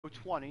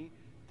20.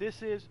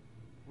 This is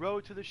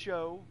Road to the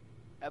Show,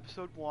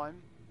 Episode 1.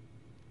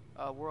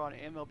 We're on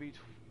MLB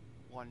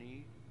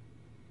 20.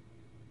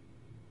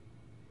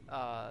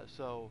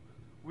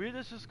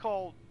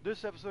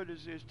 This episode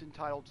is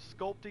entitled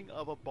Sculpting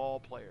of a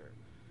Ball Player.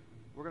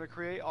 We're going to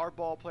create our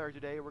ball player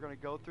today. We're going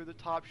to go through the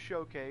top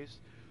showcase.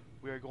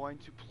 We are going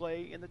to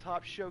play in the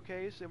top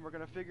showcase, and we're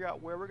going to figure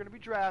out where we're going to be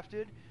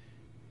drafted.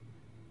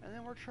 And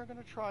then we're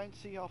going to try and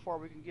see how far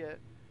we can get.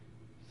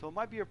 So it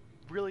might be a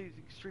really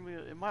extremely,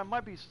 it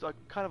might be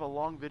kind of a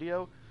long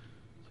video,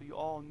 so you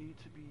all need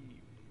to be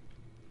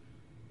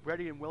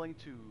ready and willing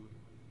to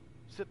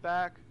sit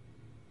back,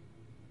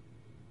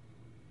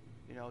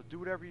 do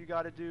whatever you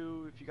got to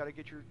do. If you got to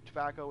get your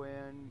tobacco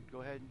in,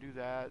 go ahead and do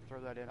that, throw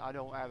that in. I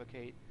don't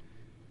advocate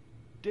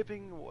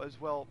dipping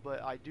as well,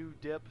 but I do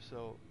dip,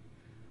 so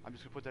I'm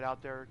just going to put that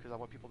out there because I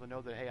want people to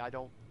know that, hey, I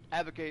don't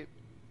advocate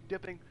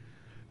dipping.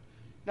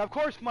 Now, of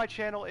course, my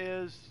channel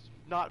is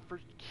not for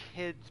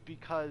kids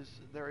because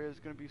there is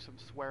going to be some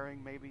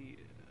swearing maybe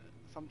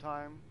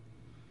sometime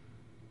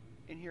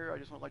in here. I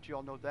just want to let you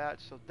all know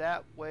that, so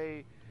that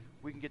way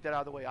we can get that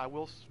out of the way. I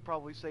will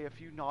probably say a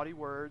few naughty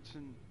words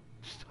and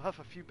stuff,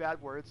 a few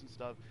bad words and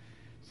stuff,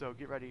 so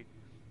get ready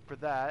for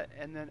that.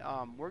 And then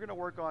we're going to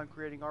work on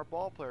creating our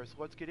ball player, so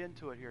let's get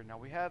into it here. Now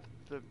we have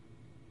the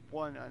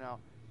one now.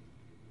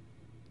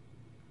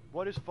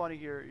 What is funny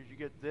here is you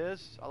get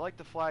this. I like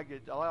the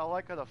flag. I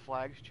like how the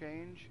flags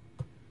change.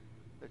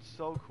 It's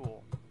so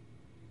cool.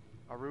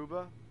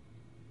 Aruba.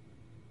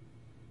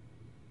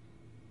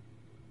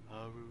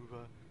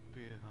 Aruba,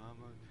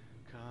 Bahamas,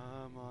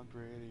 come on,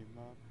 pretty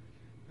mom.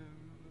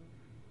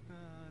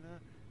 Aruba,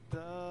 da,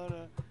 da,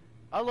 da.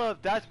 I love,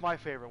 that's my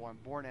favorite one,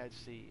 Born at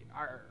Sea.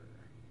 Arr.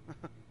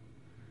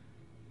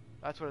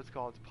 That's what it's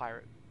called, it's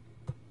pirate.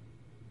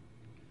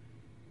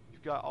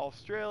 You've got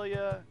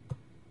Australia,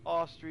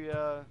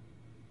 Austria,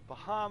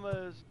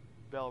 Bahamas,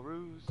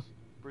 Belarus,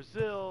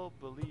 Brazil,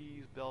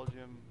 Belize,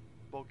 Belgium,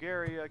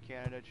 Bulgaria,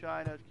 Canada,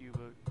 China,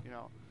 Cuba,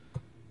 Now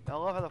I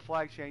love how the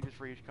flag changes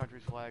for each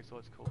country's flag, so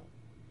it's cool.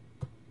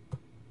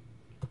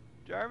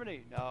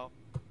 Germany, no.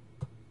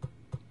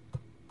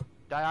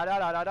 Like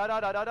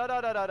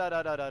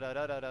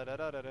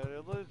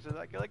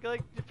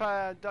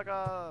Japan,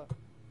 Dhaka,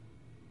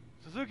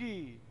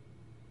 Suzuki.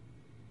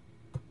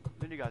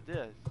 Then you got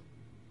this.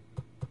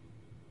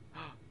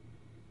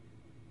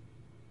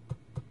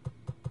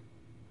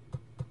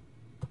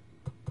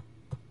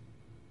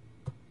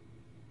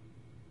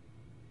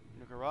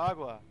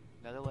 Nicaragua,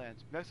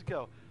 Netherlands,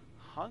 Mexico,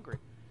 Hungary.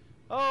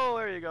 Oh,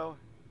 there you go.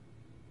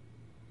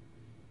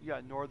 You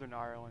got Northern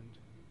Ireland,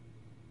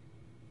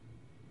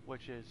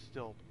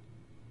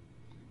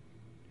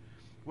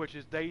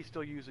 they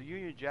still use a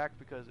Union Jack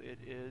because it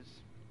is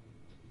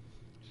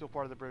still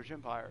part of the British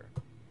Empire.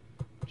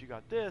 But you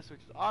got this, which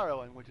is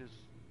Ireland, which is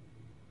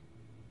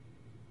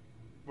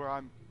where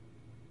I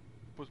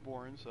was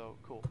born, so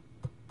cool.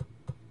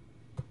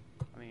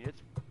 I mean,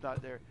 it's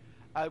not there.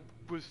 I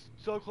was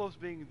so close to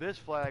being this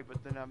flag,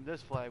 but then I'm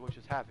this flag, which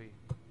is happy.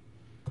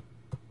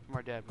 Where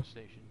my dad was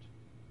stationed.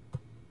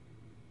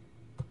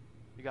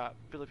 You got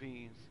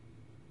Philippines.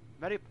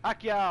 Manny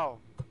Pacquiao!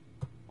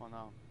 Oh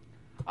no.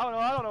 I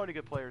don't know any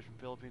good players from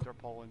Philippines or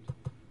Poland.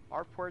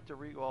 Or Puerto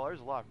Rico. Well, there's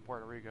a lot from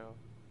Puerto Rico.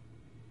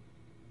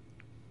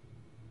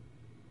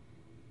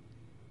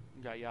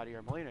 You got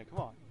Yadier Molina. Come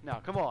on. Now,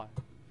 come on.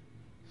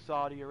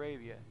 Saudi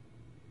Arabia.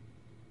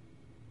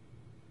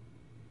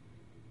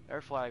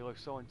 Their flag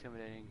looks so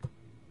intimidating.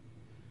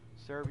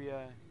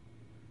 Serbia,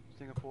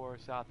 Singapore,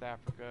 South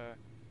Africa,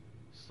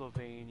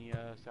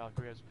 Slovenia, South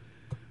Korea.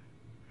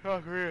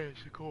 South Korea is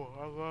cool.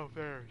 I love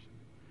theirs.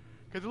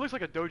 Because it looks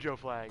like a dojo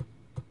flag.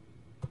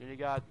 Then you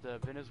got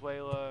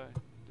Venezuela,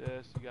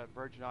 you got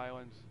Virgin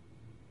Islands.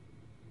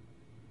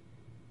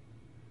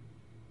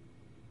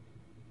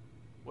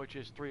 Which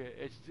is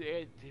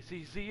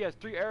he has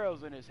 3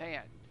 arrows in his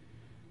hand.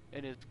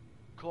 In his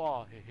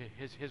claw,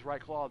 his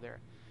right claw there.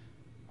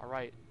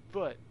 Alright,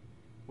 foot,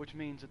 which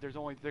means that there's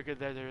only because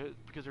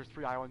there's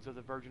 3 islands of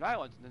the Virgin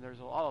Islands, and then there's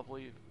an olive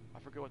leaf. I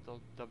forget what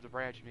the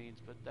branch means,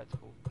 but that's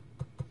cool.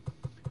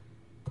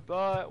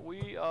 But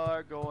we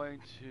are going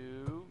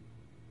to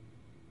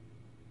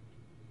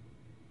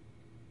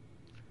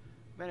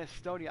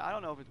Estonia. I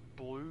don't know if it's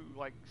blue,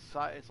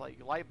 it's like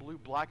light blue,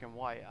 black, and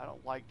white. I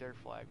don't like their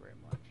flag very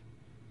much.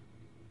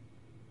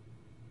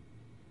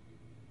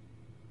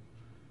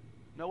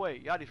 No,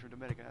 wait, Yadi's from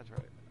Dominican, that's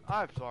right.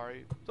 I'm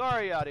sorry.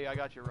 Sorry, Yadi, I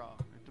got you wrong.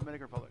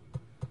 Dominican Republic.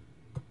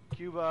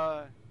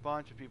 Cuba,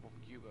 bunch of people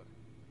from Cuba.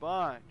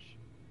 Bunch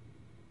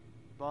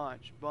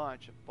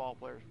of ball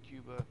players from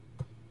Cuba.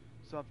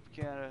 Some from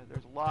Canada.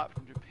 There's a lot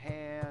from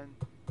Japan.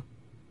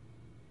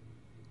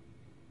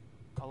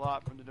 A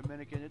lot from the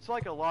Dominican. It's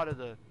like a lot of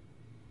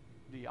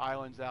the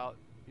islands out,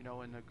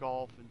 in the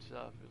Gulf and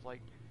stuff. It's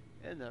like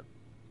in the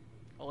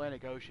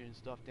Atlantic Ocean and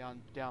stuff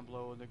down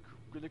below in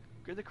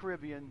the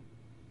Caribbean.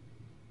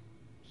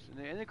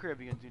 In the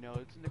Caribbean,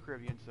 it's in the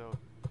Caribbean, so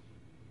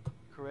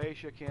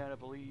Croatia, Canada,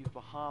 Belize,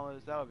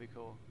 Bahamas, that would be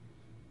cool.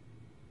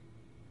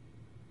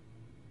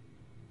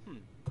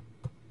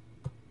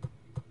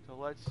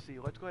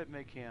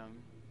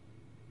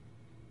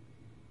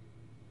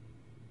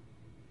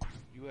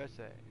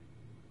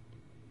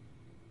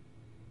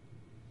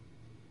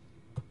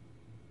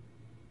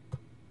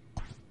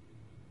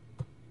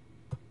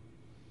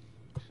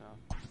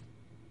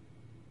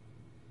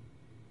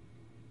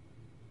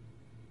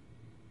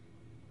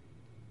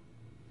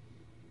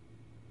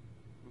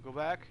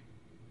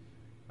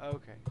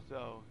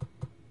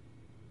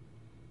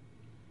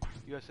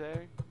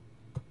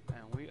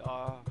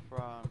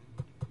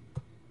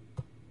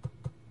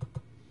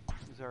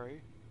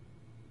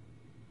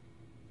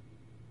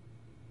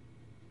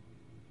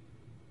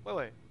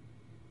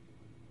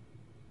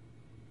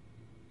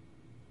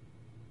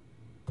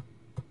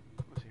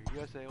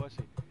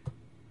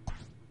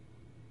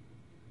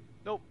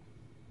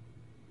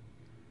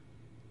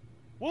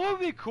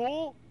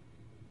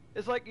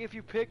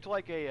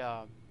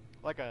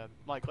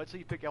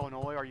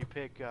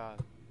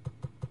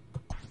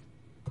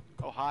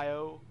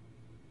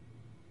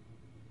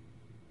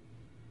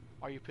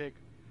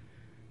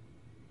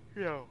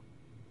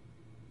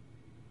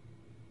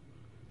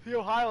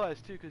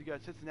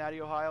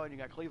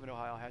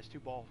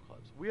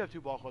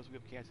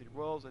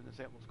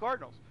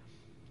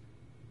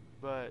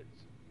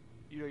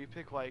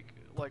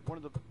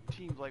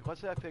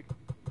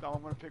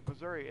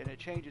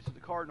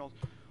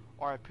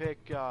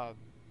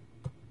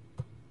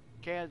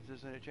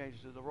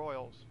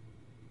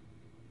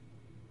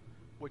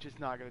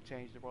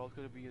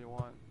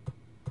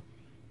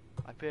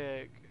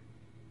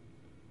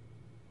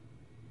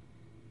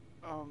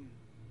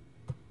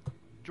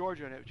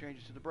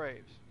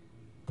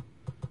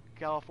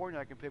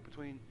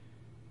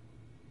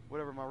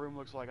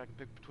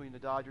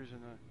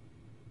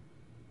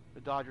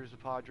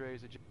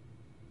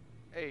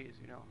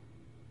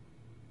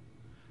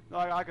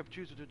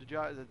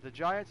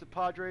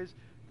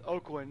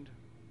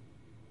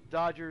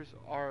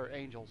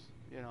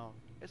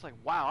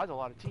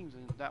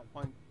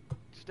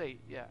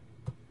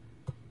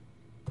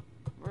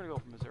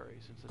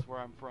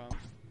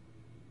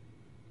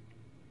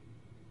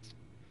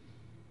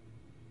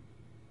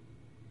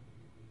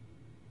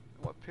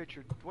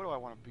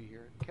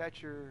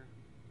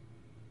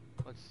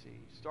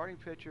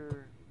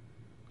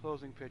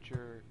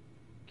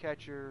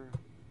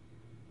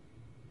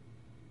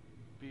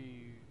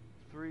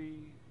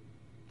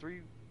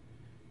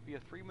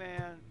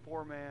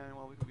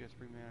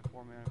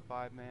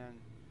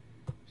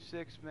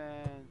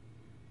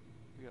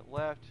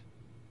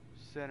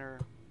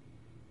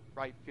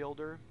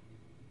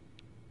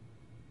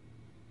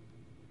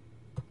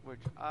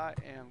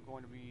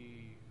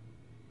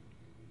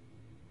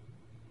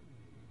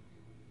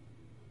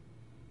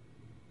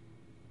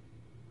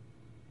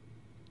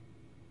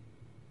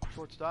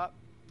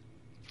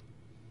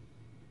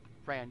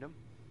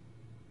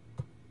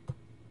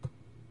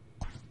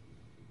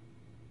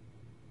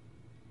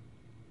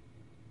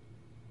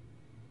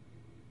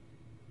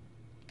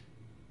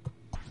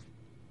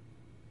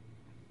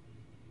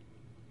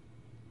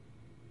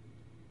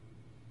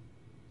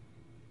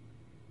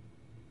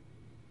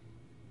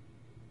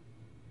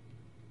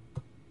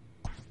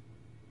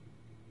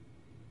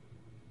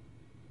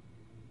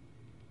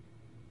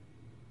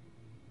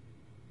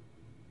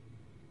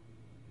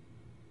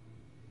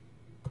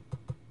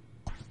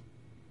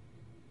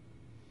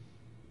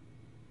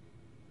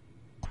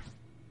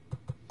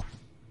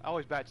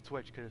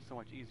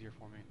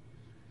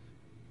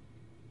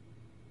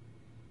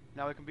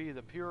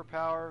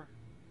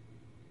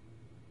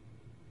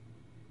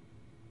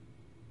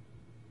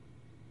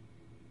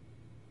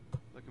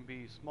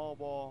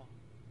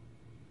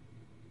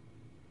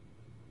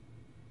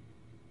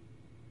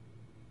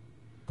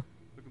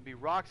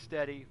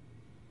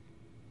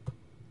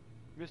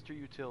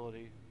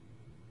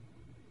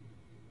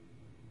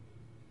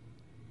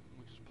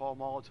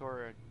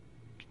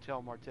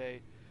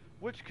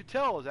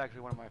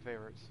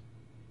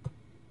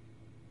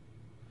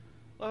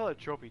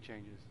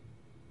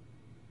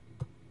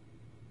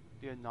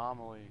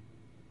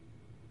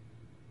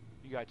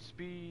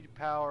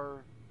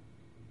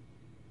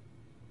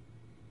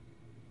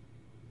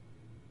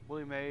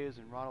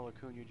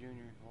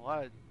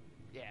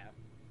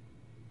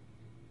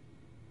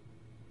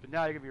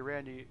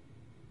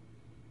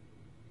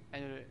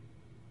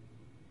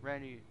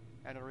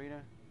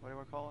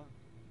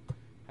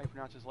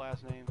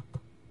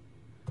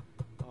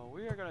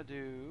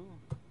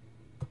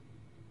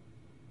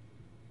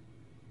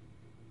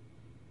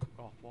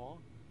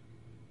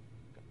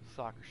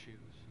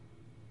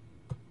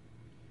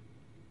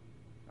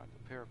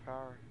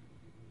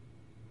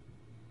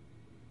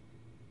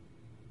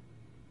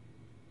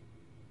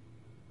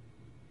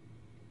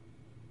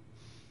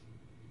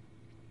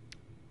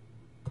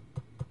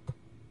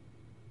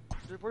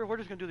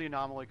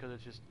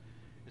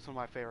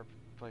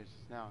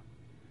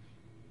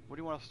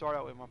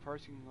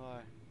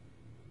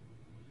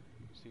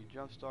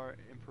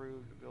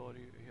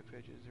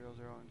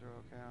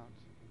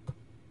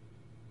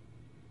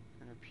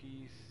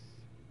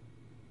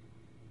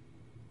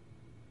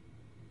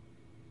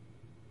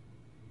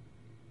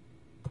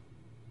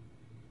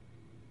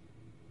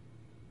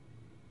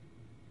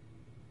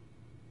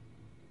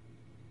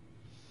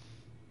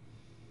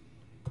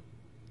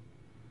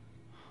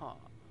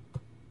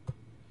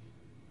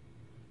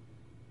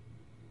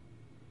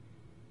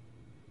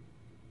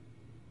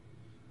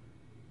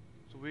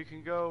 We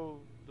can go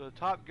the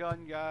Top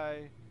Gun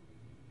guy.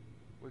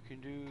 We can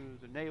do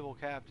the naval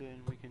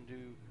captain. We can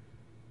do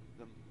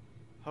the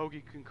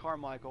Hoagie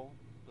Carmichael,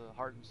 the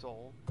heart and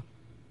soul.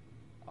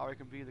 Or we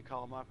can be the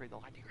Calamari, the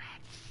lightning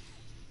rod.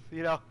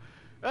 You know.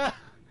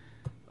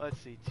 Let's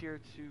see,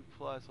 tier 2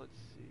 plus. Let's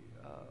see.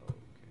 Okay.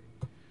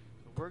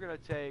 So we're gonna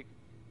take.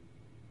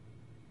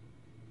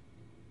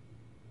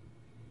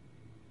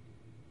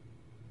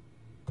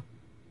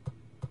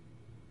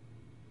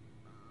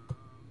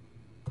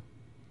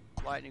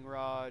 Lightning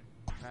Rod,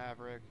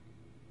 Maverick.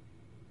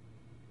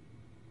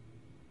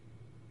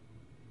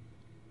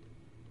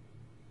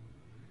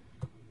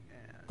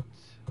 And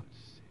let's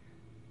see.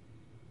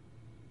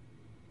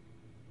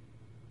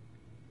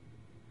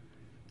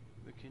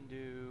 We can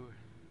do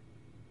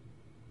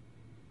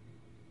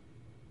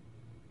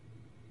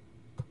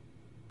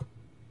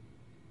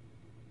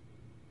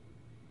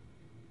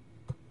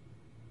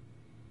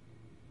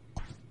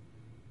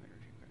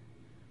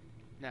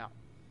now.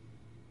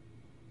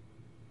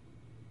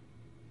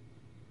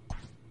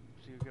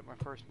 So you get my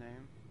first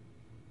name.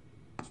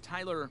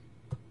 Tyler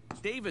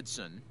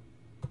Davidson.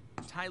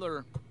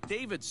 Tyler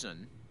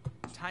Davidson.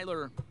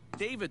 Tyler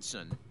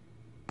Davidson.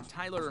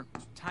 Tyler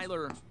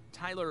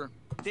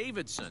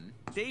Davidson.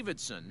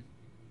 Davidson.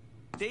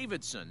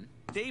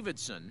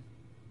 Davidson.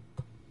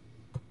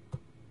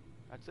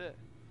 That's it.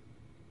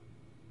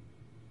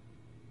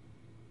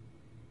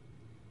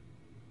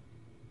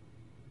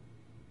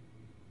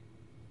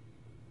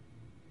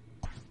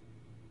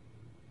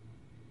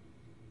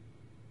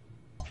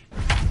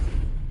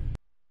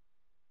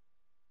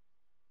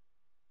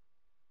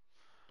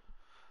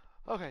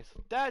 Okay,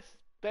 so that's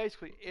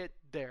basically it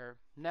there.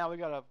 Now we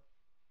got a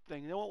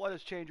thing. They won't let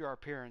us change our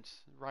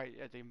appearance right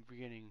at the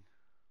beginning.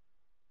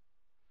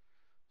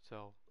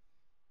 So.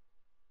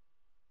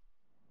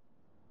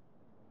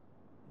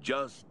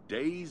 Just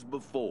days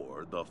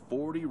before the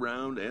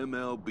 40-round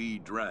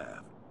MLB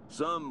draft,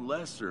 some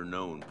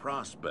lesser-known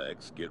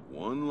prospects get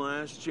one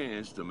last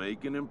chance to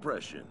make an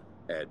impression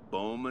at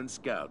Bowman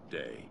Scout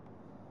Day.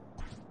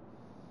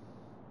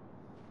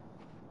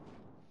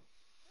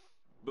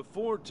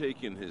 Before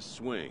taking his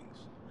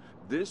swings,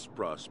 this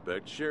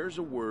prospect shares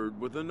a word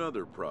with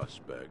another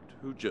prospect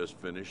who just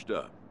finished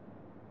up.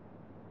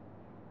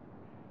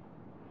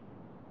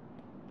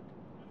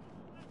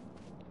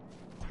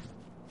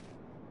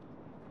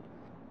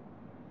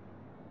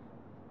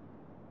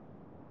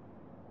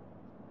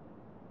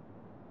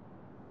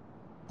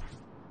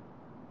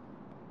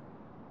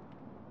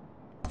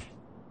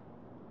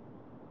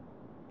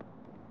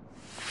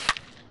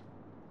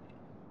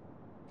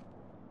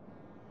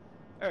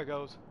 There it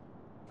goes.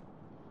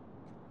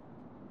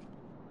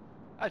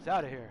 That's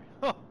out of here.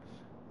 Well,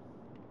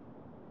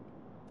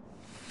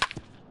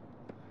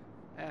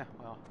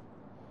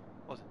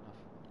 wasn't enough.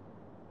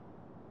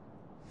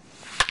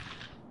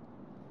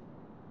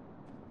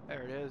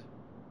 There it is.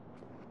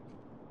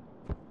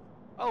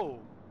 Oh!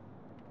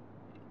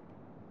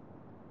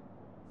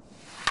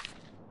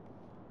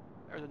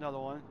 There's another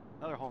one.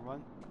 Another home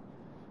run.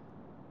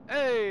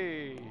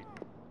 Hey!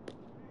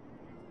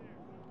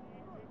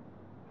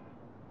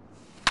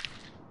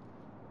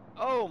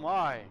 Oh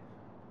my!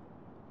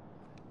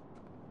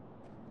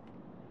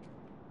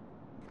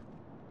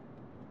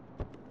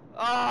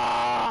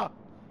 Ah!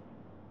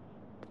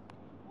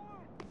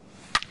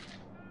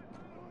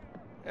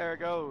 There it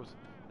goes.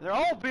 They're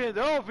all being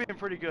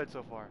pretty good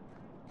so far.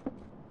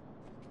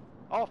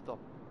 Off them.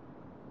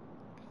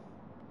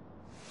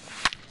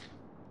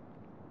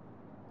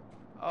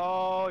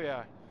 Oh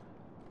yeah.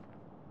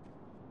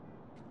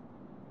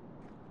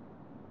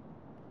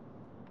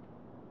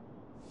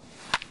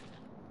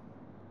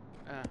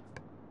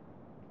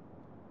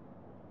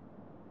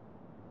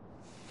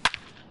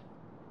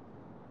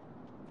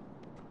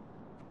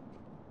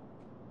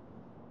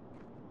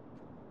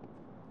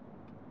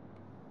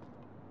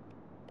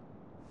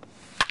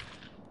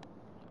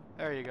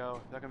 There you go.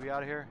 Is that gonna be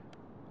out of here?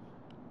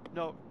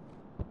 No.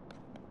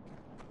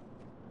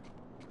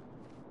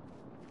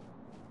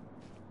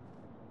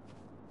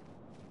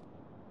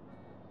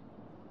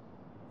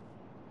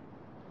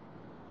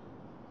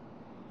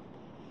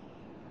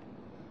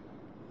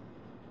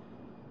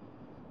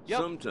 Yep.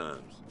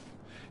 Sometimes,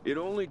 it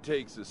only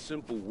takes a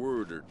simple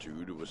word or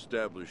two to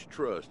establish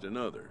trust in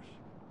others,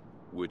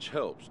 which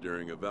helps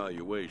during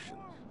evaluations.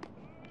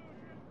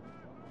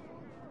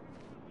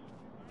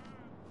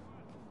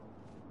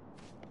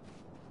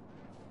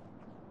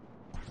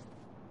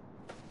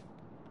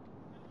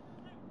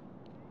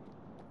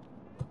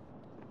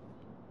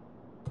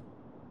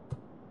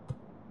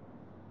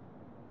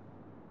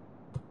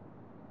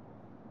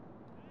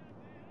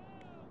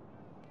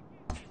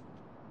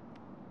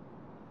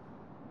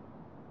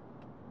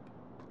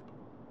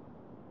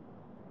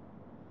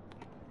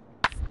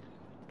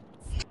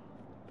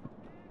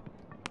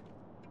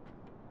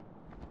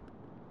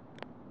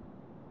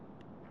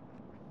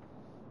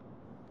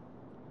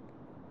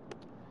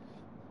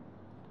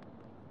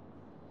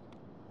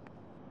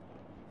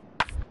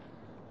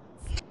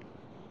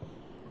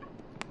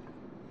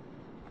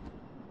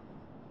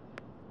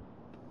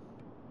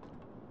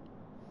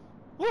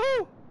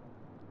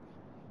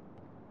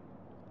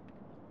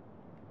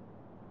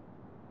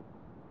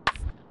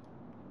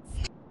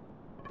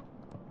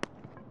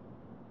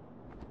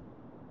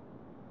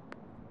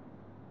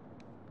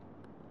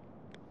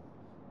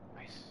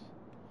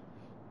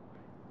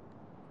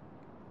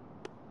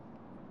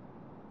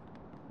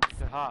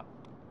 hop.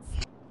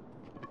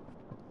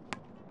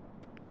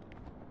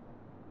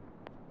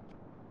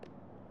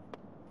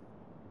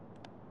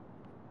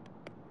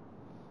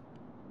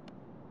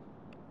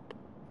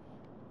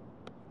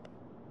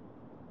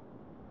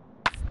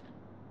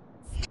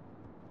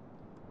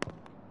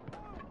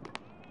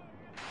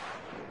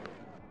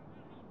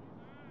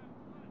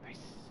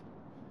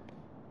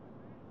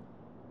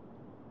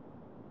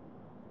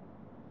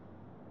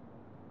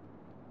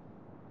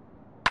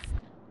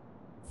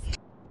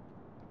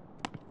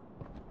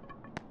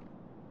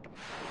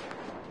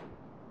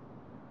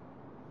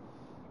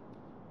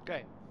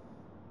 Okay.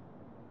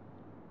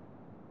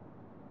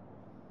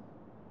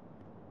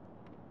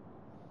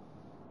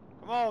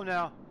 Come on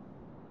now.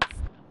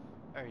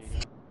 There you go.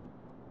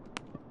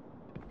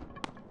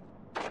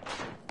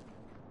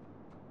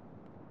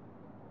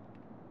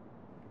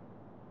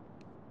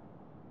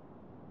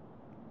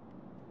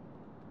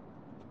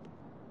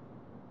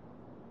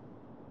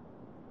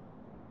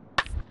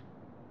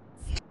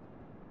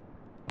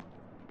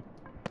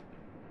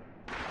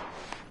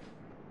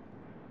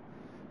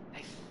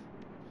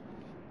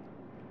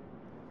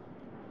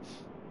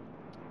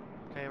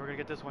 Okay, we're gonna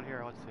get this one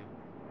here. Let's see.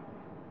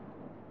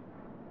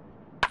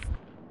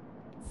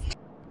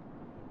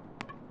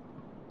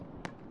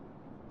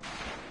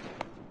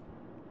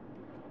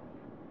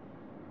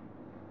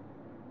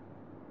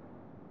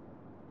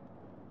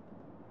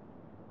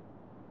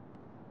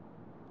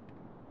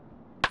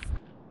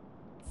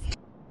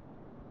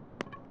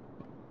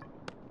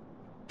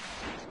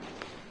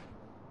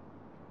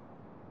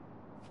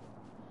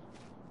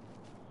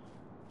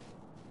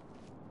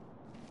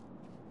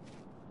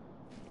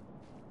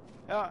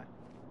 Yeah.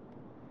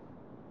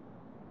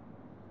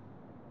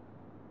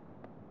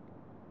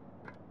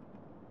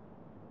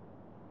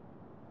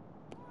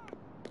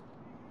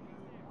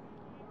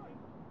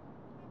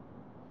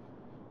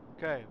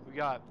 Okay, we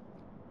got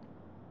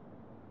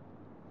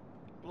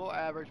below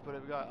average,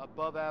 but we got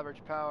above average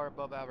power,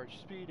 above average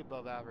speed,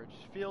 above average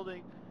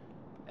fielding,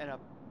 and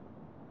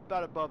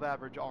about above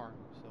average arm.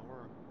 So we're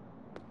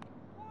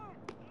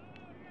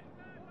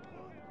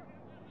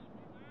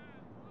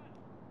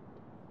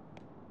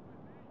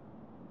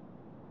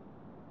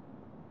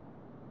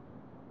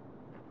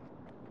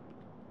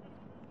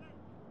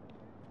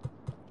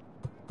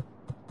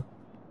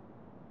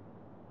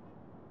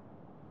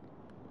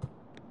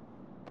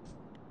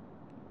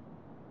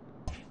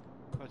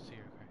let's see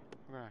here. Okay,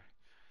 we're gonna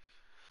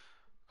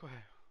go ahead.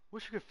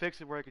 Wish you could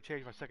fix it where I could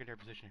change my secondary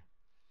positioning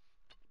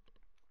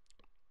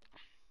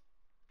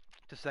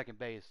to second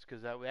base,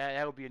 because that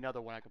would be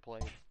another one I could play.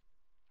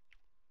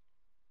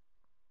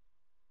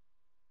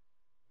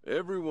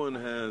 Everyone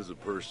has a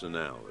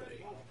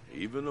personality,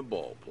 even a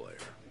ball player.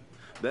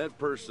 That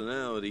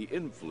personality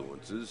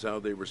influences how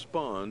they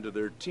respond to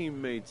their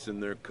teammates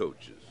and their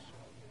coaches.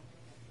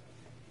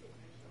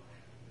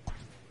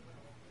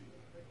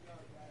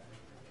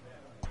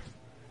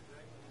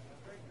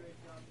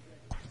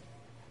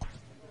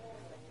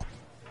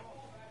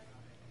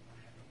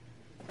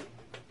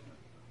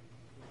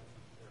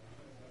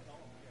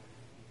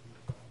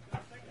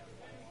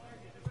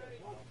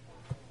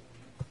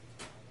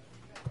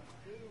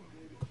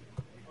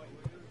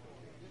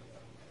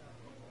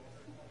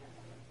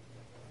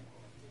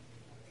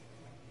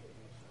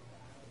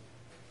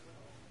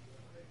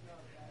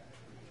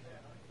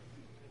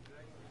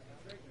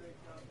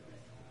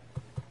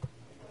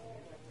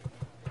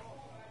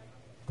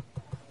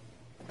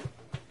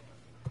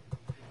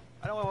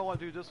 I don't know if I want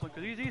to do this one,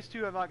 because these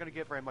two I'm not going to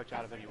get very much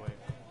out of anyway.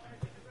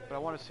 But I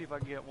want to see if I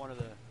can get one of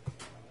the...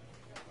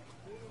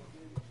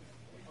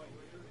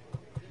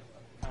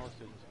 Now let's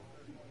do this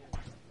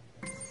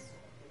one.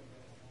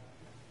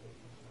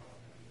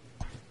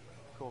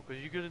 Cool,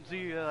 because you can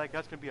see like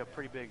that's going to be a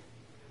pretty big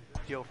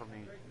deal for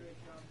me.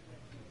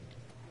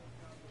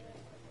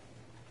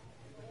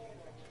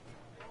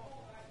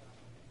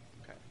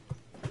 Okay.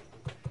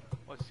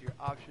 Let's see your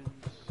options.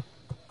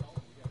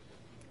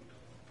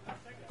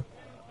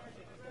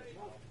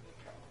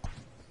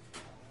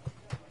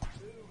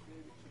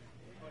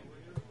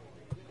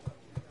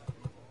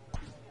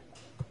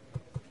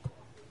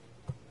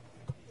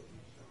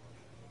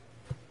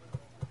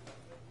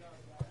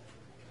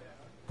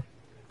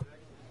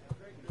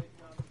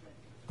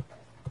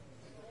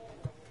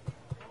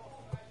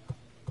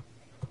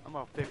 I'm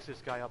gonna fix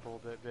this guy up a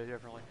little bit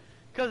differently,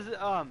 cause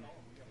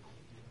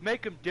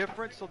make him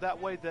different so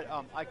that way that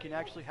I can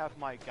actually have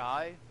my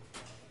guy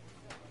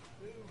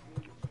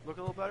look a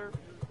little better.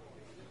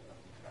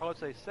 I would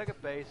say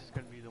second base is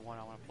gonna be the one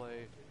I want to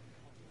play.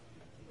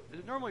 Is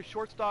it normally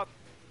shortstop?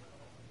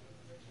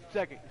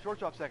 Second,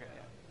 shortstop second.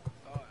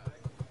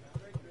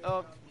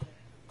 Yeah.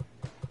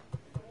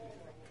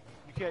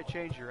 You can't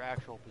change your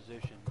actual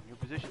position. Your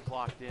position's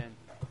locked in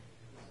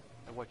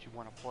and what you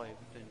want to play.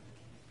 But then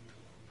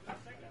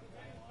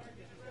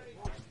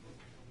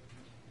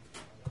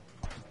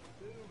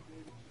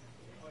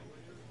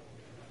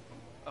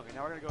okay,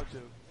 now we're gonna go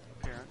to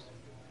appearance.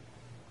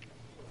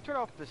 Turn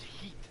off this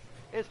heat.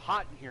 It's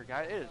hot in here,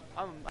 guys. It is.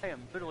 I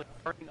am literally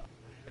burning up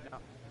right now.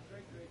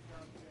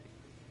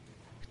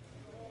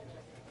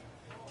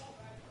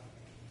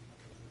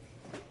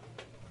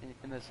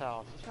 this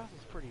house. This house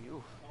is pretty,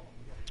 oof.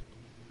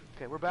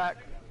 Okay, we're back.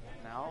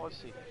 Now, let's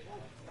see.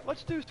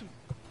 Let's do some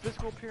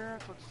physical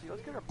appearance. Let's see.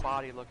 Let's get our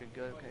body looking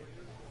good. Okay.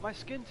 My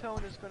skin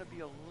tone is going to be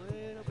a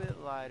little bit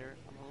lighter.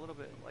 I'm a little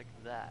bit like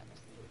that.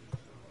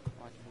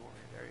 Much more.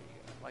 There you go.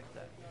 Like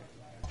that.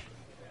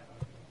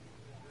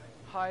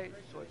 Height,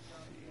 so let's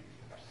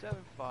see.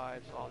 7'5",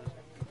 so I'll just...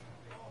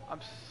 I'm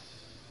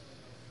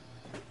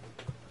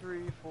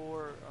 3,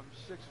 4, I'm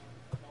 6...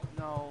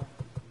 No.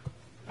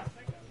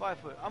 5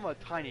 foot. I'm a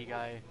tiny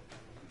guy.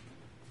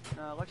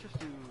 Let's just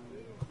do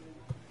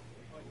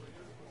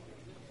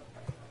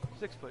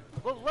 6 foot.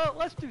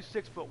 Let's do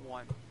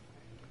 6'1".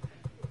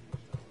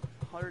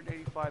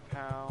 185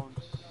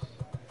 pounds.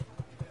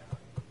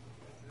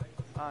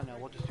 No,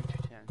 we'll just do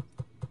 210.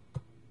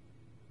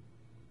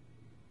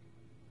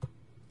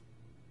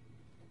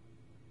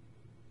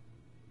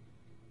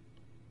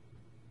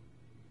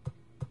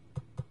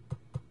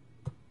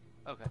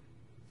 Okay.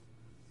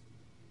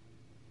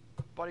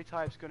 Body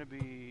type's gonna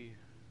be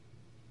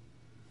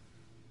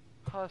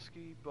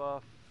husky,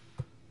 buff,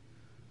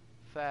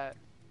 fat,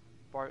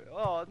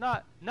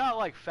 not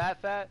like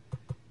fat.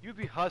 You'd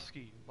be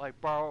husky, like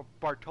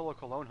Bartolo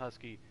Colon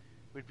husky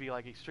would be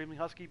like extremely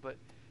husky, but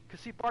cause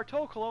see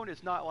Bartolo Colon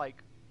is not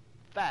like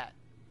fat.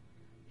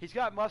 He's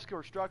got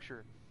muscular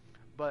structure,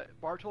 but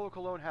Bartolo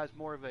Colon has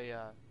more of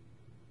a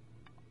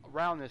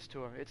roundness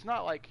to him. It's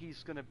not like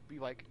he's gonna be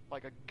like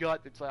a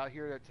gut that's out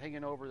here that's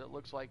hanging over that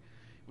looks like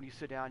when you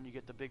sit down you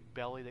get the big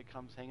belly that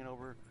comes hanging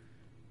over,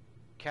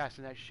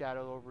 casting that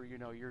shadow over, you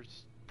know, your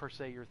per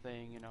se your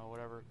thing, you know,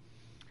 whatever.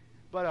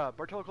 But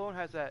Bartolo Colon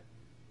has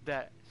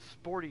that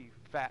sporty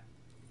fat.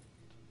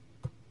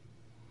 I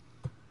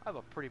have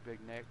a pretty big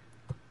neck.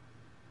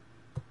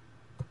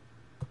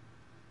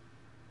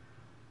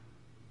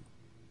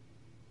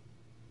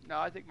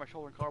 Now I think my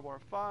shoulder and collarbone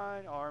are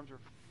fine. Arms are,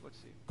 let's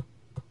see.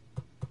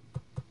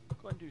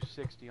 Go ahead and do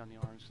 60 on the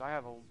arms. I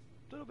have a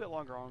little bit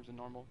longer arms than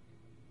normal.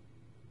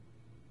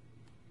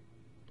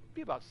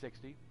 Be about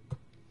 60.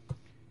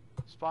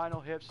 Spinal,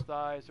 hips,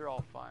 thighs, they're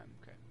all fine.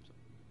 Okay. So,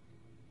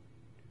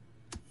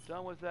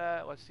 done with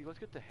that. Let's see. Let's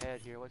get the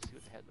head here. Let's see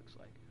what the head looks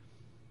like.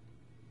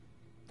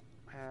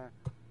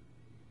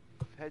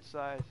 Head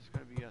size is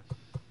going to be a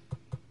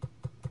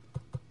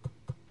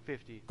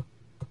 50.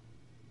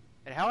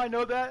 And how I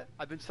know that?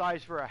 I've been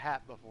sized for a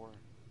hat before.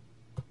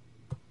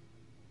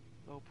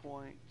 Low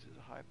point to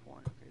the high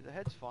point. Okay, the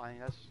head's fine.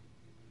 That's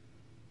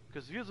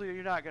because usually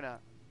you're not gonna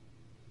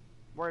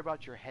worry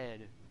about your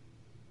head.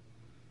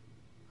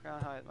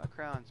 Crown height. My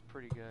crown's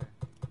pretty good.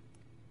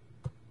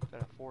 It's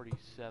at a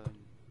 47.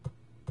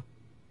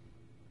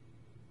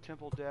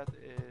 Temple depth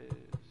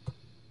is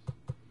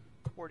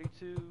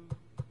 42.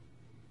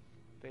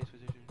 Base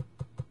position.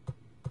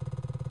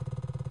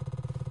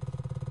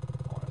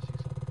 I want to see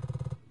something.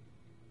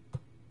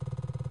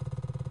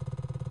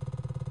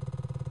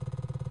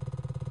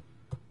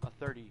 A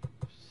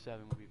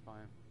 37 would be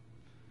fine.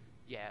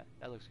 Yeah,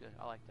 that looks good.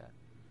 I like that.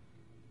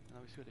 And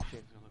let me see what the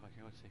shape is going to look like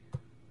here. Let's see.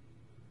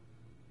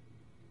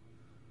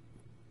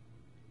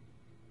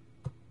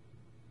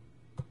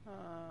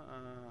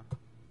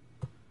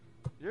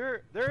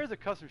 There is a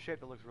custom shape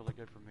that looks really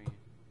good for me.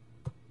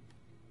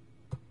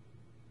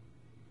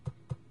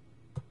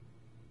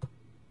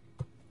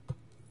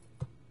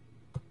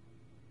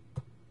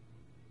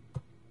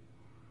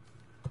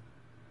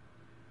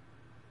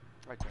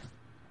 Right there.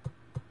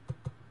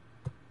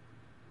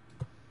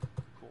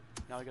 Cool.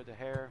 Now we got the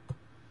hair.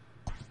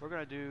 We're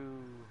gonna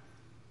do.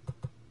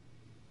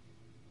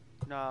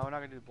 No, we're not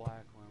gonna do the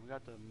black one. We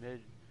got the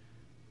mid.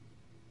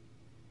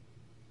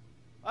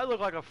 I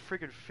look like a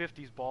freaking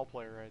 50s ball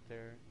player right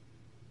there.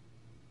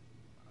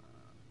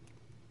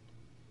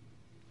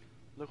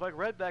 Look like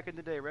Red back in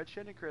the day. Red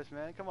Shandy Chris,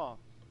 man. Come on.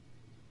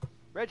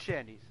 Red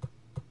Shandies.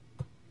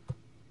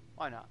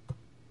 Why not?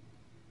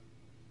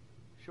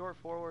 Short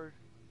forward.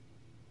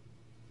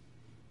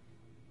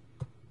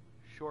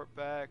 Short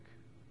back.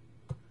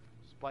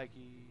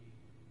 Spiky.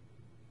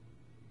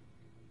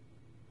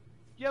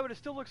 Yeah, but it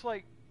still looks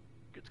like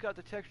it's got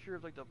the texture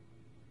of like the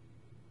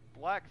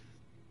black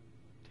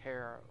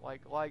hair,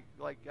 like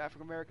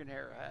African American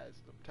hair has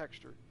the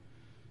texture.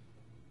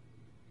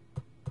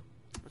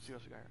 Let's see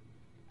what else we got here.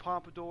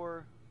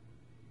 Pompadour.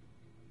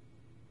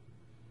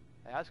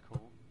 That's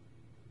cool.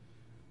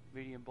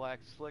 Medium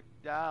black slick.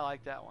 Yeah, I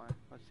like that one.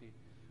 Let's see.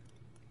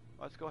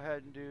 Let's go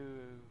ahead and do.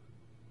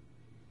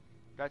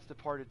 That's the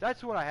part.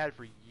 That's what I had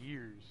for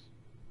years.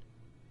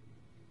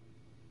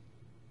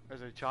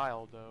 As a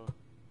child, though.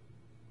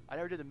 I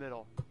never did the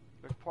middle.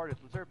 There's part.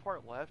 Was there a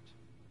part left?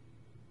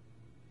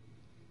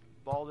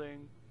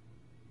 Balding.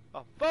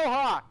 A faux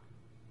hawk!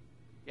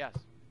 Yes.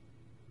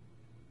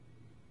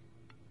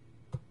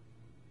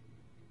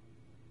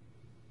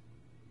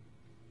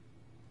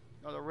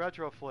 Oh, the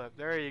retro flip.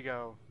 There you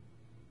go.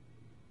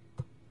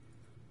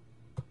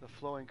 The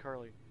flowing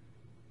curly.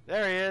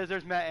 There he is.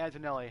 There's Matt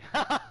Antonelli.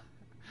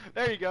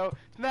 There you go.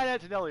 It's Matt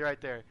Antonelli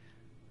right there.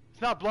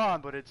 It's not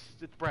blonde, but it's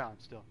brown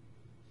still.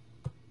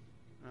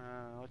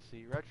 Let's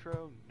see.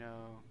 Retro?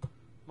 No.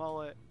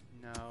 Mullet?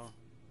 No.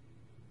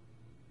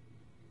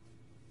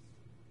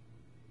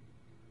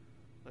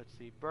 Let's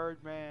see,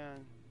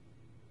 Birdman.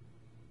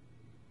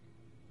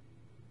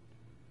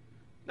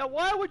 Now,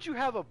 why would you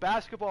have a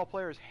basketball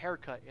player's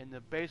haircut in the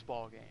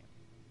baseball game?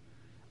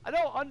 I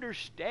don't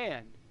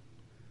understand.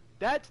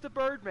 That's the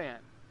Birdman.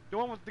 The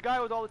one with the guy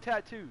with all the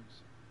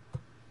tattoos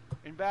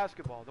in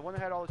basketball. The one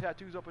that had all the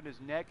tattoos up in his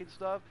neck and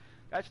stuff.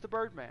 That's the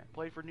Birdman.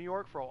 Played for New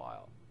York for a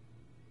while.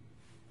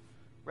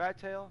 Rat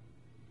Tail?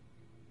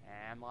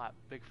 I'm not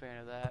a big fan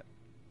of that.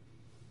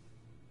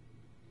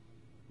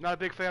 Not a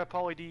big fan of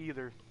Pauly D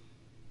either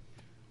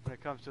when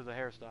it comes to the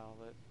hairstyle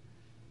of it.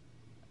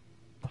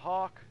 The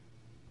Hawk.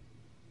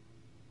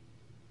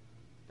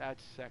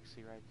 That's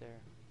sexy right there.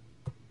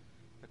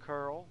 The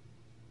curl.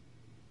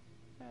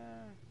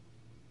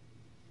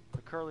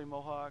 The curly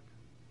mohawk.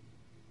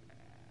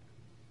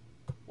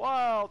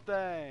 Wild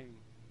Thing.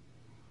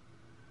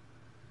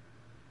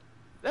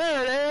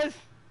 There it is.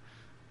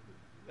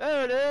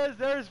 There it is.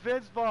 There's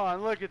Vince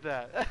Vaughn. Look at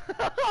that.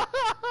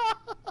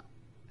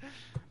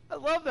 I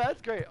love that.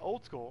 That's great.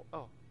 Old school.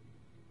 Oh.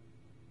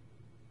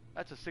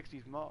 That's a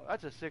 60s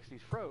that's a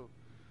 60s fro.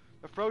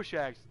 The fro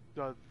shag's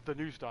the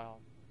new style.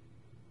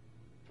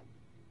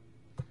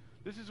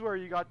 This is where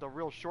you got the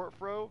real short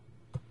fro.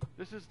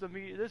 This is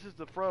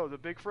the fro, the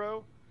big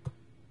fro.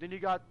 Then you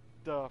got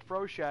the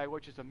fro shag,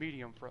 which is a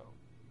medium fro.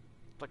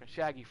 It's like a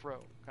shaggy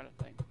fro kind of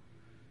thing.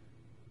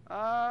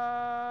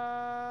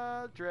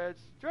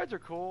 Dreads. Dreads are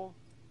cool.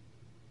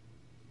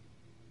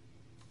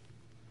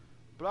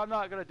 But I'm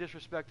not going to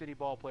disrespect any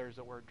ball players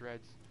that wear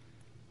dreads.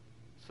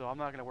 So I'm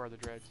not going to wear the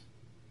dreads.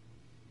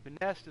 The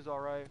nest is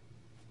alright.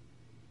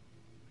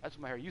 That's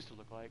what my hair used to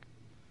look like.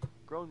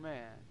 Grown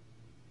man.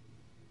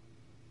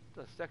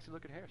 That's a sexy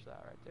looking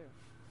hairstyle right there.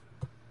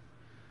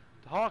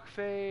 The Hawk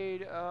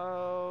fade.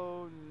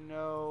 Oh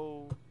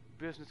no.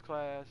 Business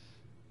class.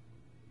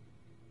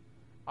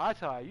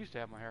 I used to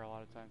have my hair a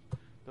lot of times.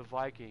 The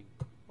Viking.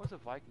 What's a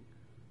Viking?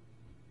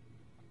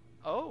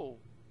 Oh.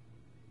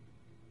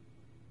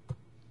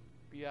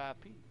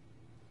 BIP.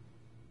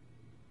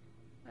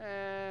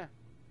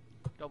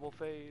 Double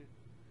fade.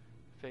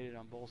 Faded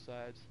on both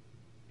sides.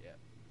 Yep.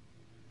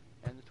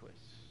 And the twist.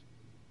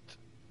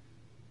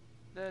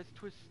 Let's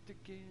twist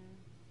again.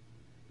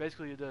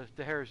 Basically, the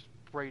hair is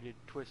braided,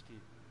 twisty.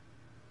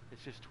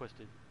 It's just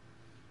twisted.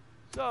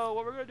 So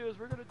what we're gonna do is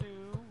we're gonna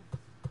do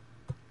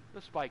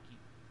the spiky.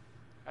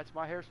 That's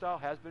my hairstyle.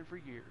 Has been for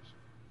years.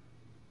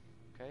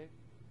 Okay.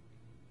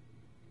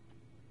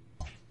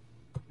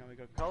 Now we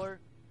go color.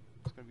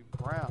 It's gonna be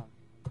brown.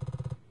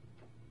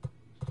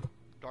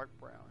 Dark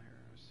brown here.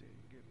 Let's see.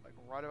 Get like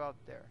right about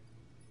there.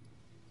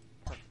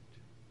 Perfect.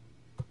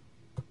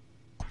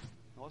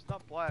 No, it's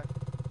not black.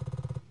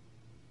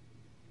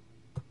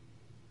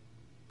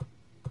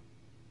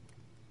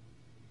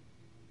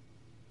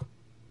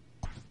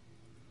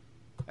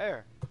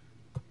 There.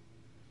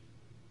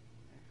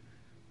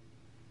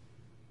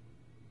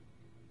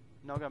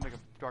 No, I gotta make it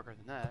darker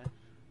than that.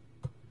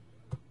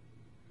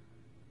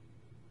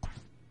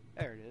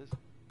 There it is.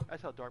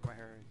 That's how dark my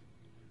hair is.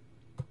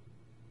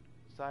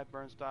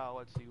 Sideburn style.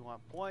 Let's see. You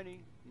want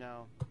pointy?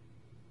 No.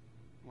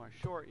 You want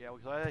short? Yeah.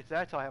 Because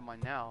that's how I have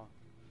mine now.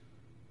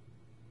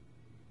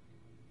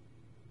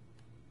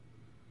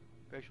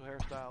 Facial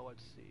hairstyle.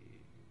 Let's see.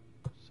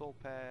 Soul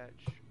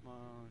patch.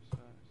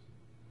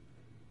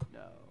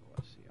 No.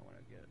 Let's see. I want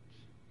to get.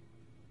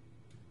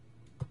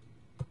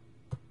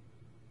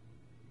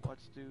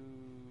 Let's do.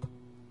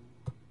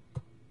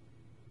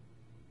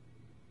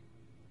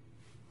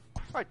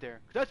 Right there.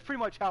 That's pretty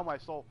much how my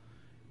soul.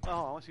 Oh,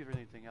 I want to see if there's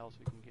anything else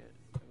we can get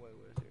away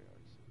with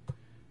here.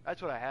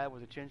 That's what I had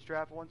with a chin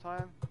strap at one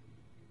time.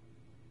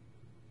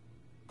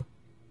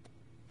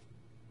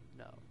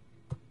 No.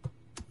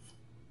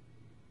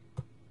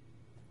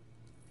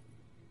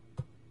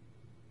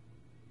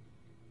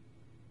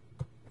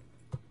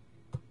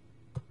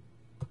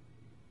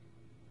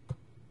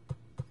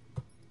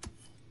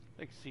 I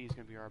think C is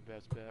going to be our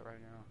best bet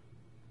right now.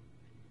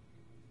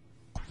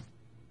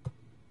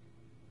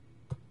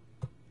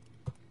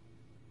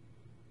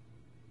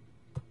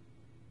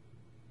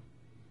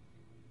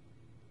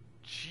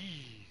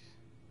 Jeez.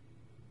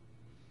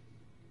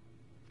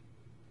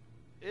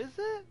 Is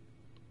it?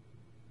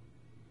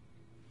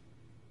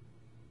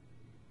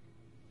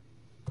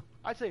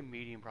 I'd say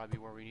medium probably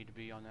where we need to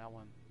be on that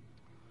one.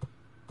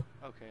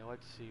 Okay,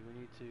 let's see. We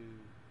need to...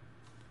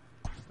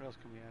 What else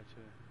can we add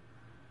to it?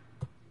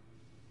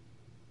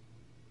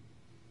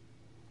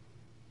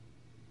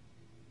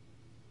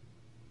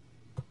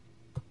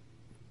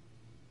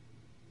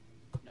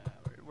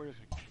 We're just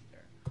gonna keep it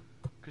there,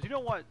 because you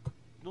don't want,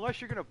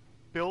 unless you're gonna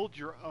build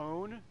your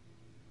own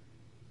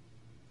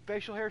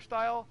facial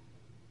hairstyle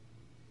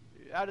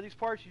out of these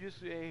parts. You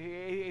just,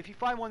 if you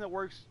find one that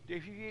works,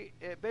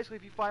 basically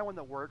if you find one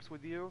that works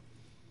with you,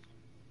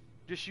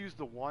 just use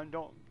the one.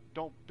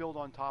 Don't build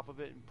on top of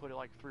it and put it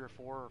like 3 or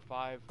 4 or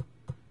 5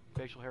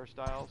 facial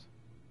hairstyles,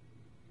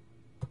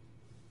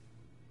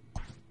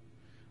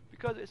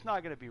 because it's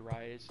not gonna be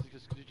right. It's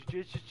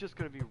just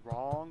gonna be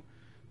wrong.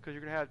 Because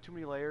you're going to have too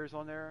many layers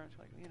on there. It's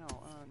like,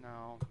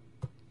 no.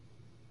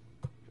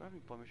 Do I have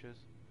any blemishes?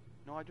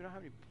 No, I do not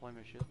have any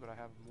blemishes, but I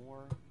have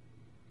more.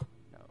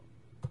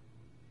 No.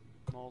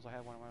 Moles, I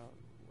have one of my.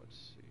 Let's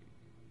see.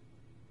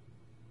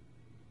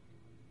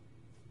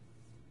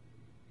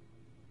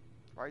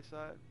 Right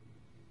side?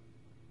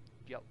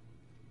 Yep.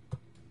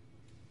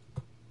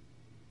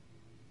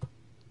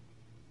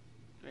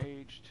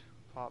 Aged,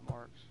 pop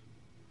marks,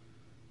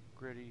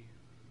 gritty,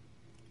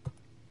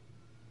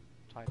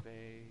 type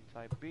A,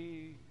 type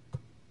B.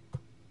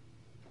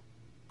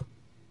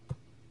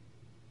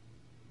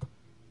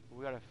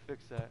 We gotta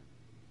fix that.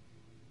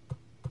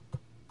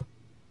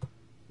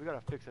 We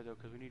gotta fix that though,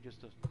 because we need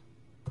just a.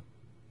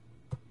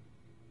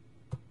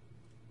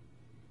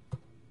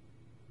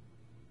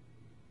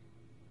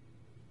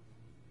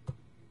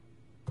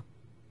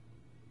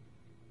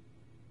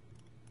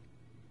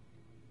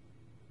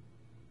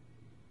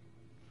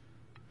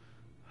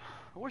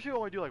 I wish you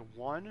only do like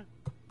 1.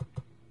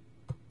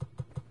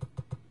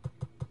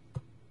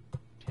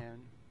 10.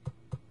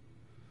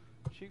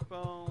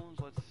 Cheekbones,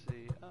 let's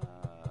see. 50.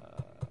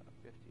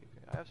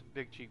 Okay, I have some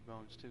big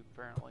cheekbones too,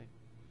 apparently.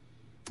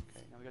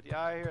 Okay, now we got the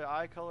eye here. The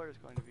eye color is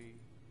going to be.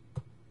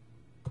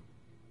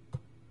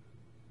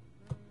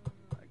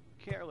 I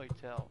can't really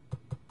tell.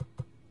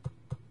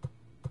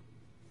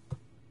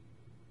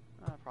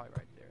 Probably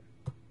right there.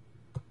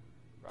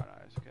 Brown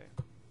eyes, okay.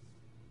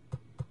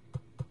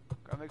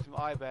 Gotta make some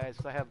eye bags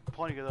because I have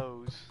plenty of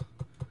those.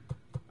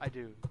 I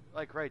do.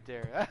 Like right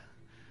there.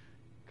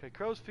 Okay,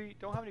 crow's feet.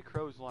 Don't have any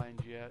crow's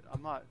lines yet.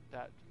 I'm not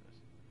that.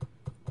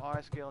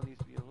 Eye scale needs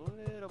to be a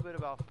little bit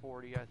about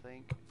 40, I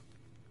think.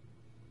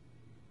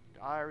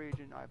 Eye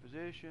region, eye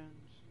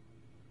positions.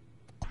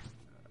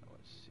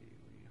 Let's see.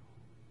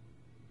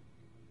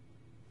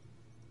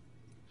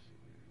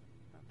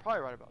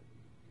 Probably right about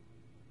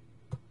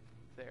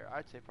there.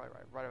 I'd say probably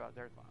right about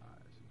there's my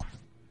eyes.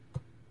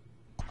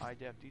 Eye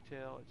depth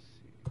detail. Let's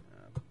see.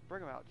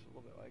 Bring them out just a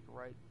little bit, like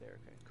right there.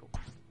 Okay, cool.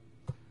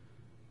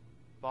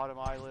 Bottom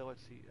eyelid.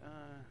 Let's see.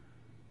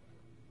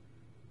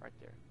 Right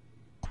there.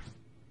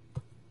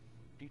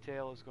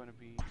 Detail is going to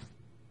be.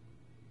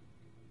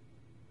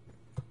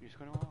 You're just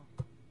going to.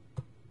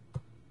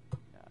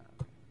 Yeah.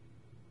 Okay.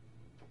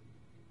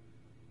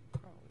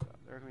 Probably not.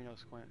 There's going to be no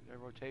squint. Their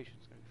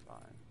rotation's going to be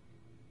fine.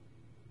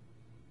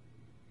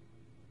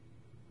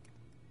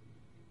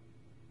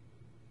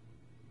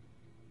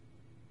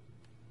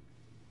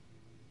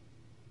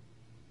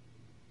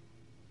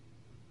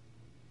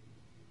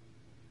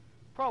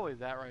 Probably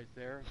that right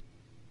there.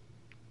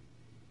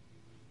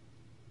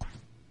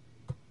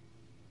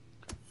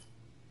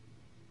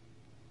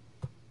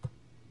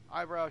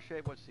 Eyebrow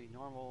shape, let's see,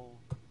 normal.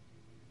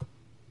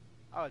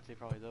 I would say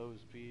probably those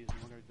B's,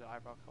 and we're going to do the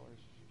eyebrow colors.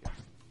 Yeah.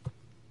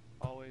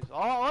 Always. Oh,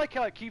 I like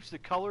how it keeps the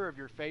color of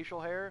your facial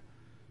hair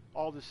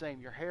all the same.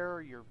 Your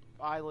hair, your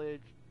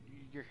eyelids,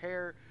 your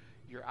hair,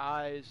 your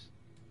eyes,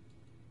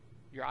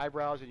 your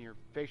eyebrows, and your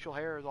facial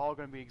hair is all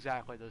going to be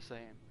exactly the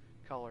same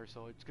color,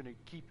 so it's going to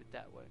keep it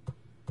that way.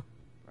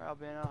 Brow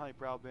band, I don't like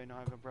brow band, I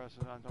don't have no breasts,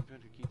 I'm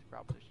going to keep the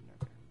brow position there.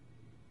 Okay.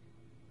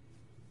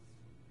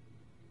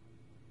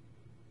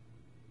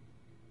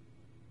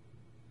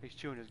 He's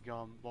chewing his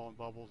gum, blowing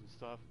bubbles and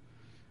stuff.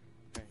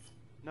 Okay.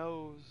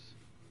 Nose.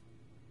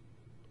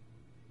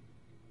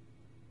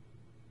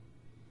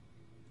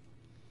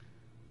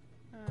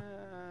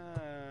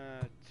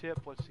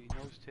 Tip, let's see,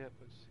 nose tip,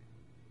 let's see.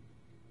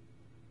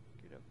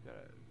 Get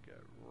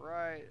it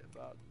right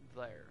about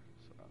there.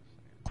 That's what I'm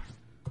saying.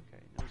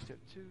 Okay, nose tip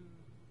 2.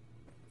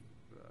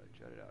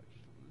 Jut it out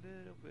just a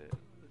little bit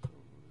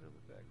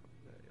back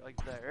like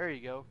that. There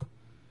you go.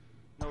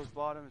 Nose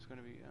bottom is going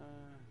to be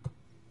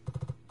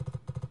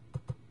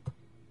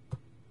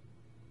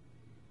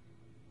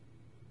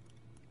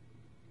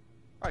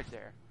right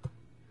there.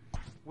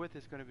 Width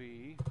is going to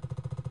be.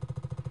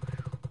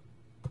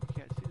 You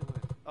can't see the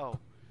width. Oh,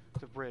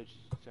 it's a bridge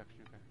section.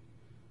 Okay,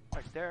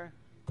 right there.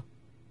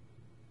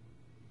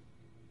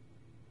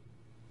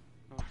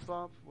 Nose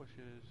bump, which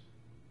is.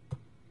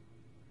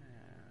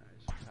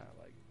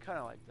 Kind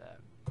of like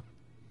that.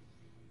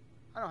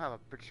 I don't have a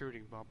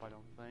protruding bump, I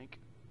don't think.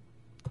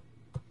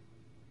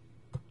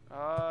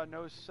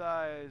 Nose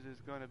size is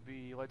going to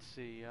be, let's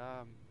see,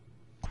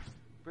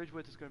 bridge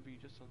width is going to be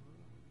just a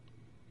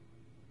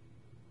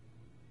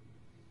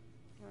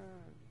little.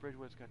 Bridge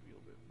width's got to be a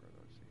little bit further,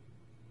 let's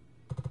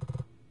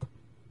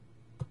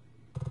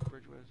see.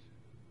 Bridge width.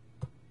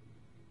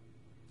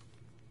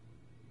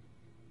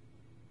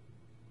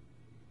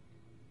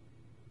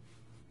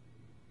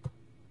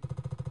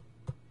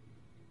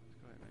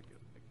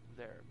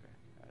 There, okay,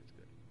 that's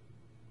good.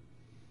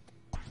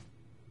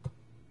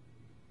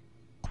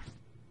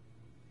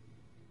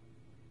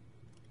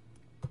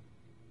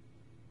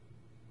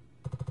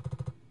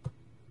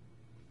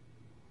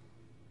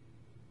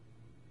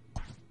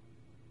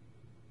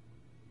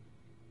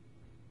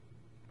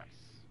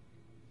 Nice.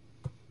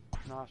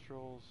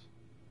 Nostrils,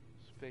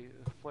 space,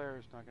 flare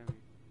is not going to be.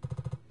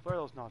 Flare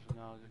those nostrils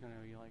now is going to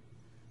be like,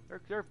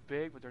 they're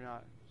big, but they're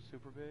not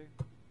super big.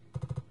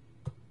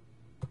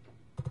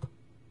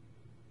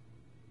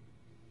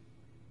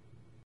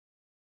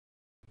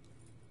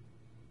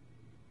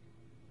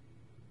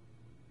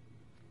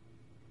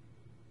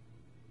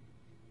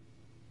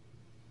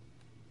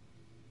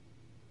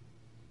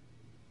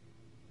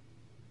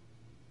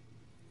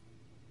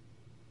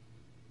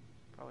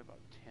 probably about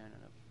 10 and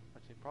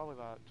I'd say probably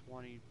about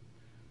 20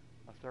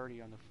 or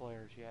 30 on the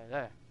flares. Yeah,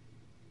 there.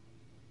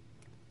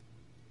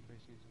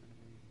 Spacing's gonna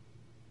be.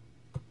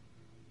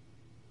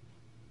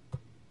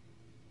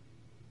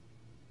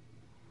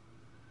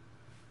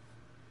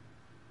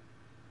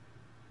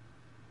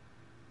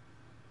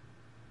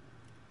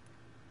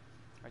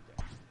 Right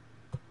there.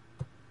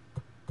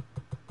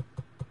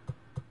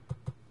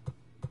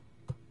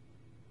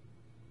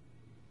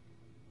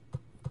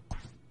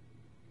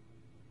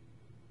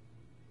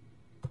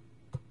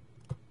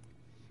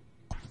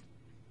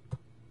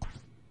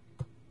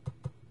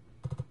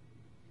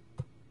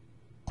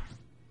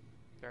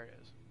 There it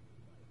is.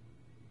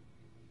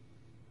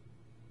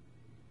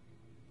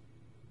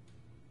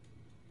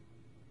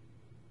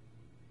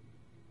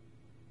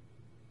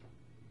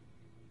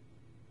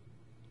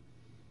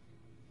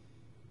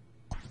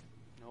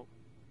 Nope.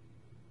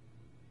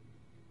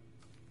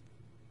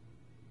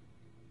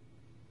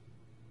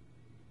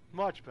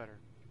 Much better.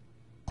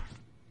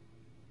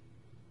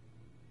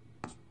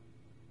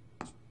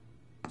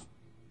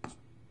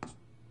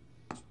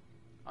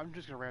 I'm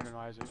just gonna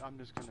randomize it. I'm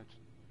just gonna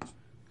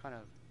kind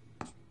of.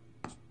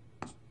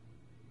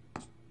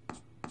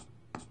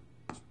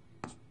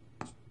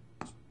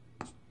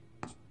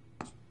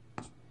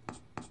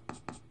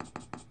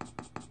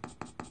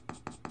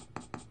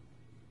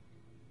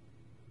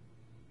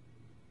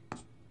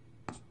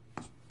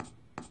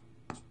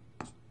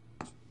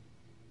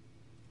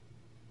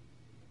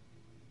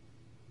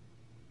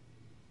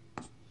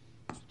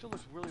 Still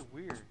looks really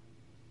weird.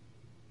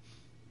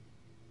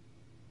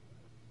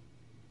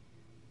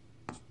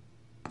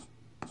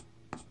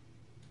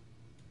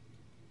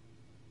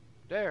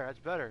 There, that's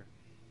better.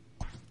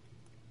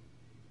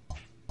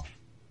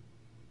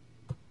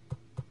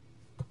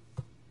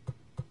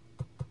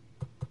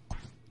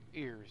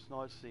 Ears.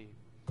 Now let's see.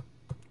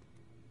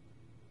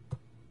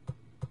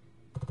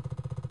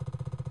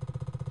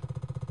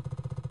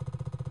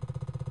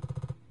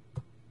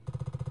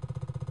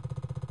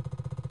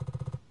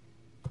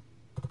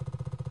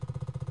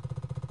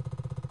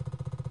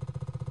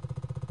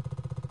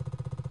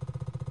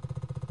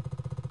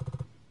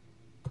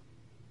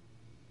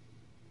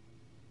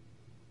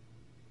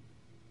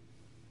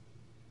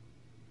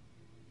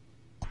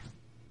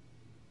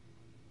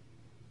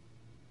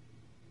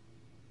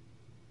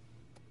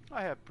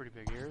 I have pretty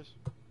big ears.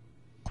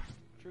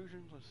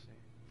 Protrusions, let's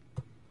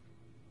see.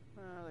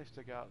 They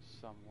stick out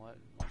somewhat,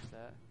 like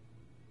that.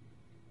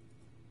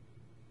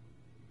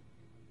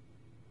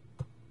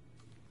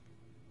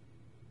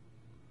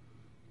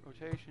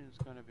 Rotation is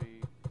going to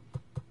be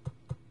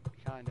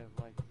kind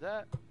of like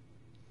that.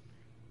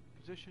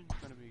 Position is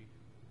going to be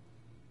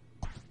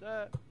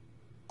that.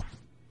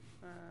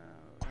 I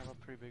have a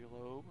pretty big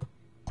lobe.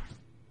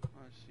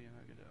 Let's see if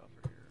I get it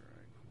over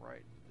here,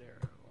 right there.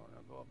 Well,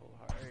 I'll go up a little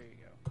higher. There you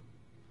go.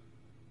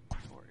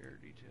 More ear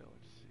detail.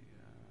 Let's see.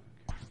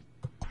 Okay.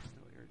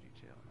 Little ear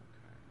detail.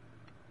 Okay.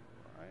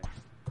 All right.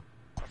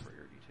 Upper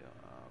ear detail.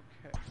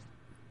 Okay.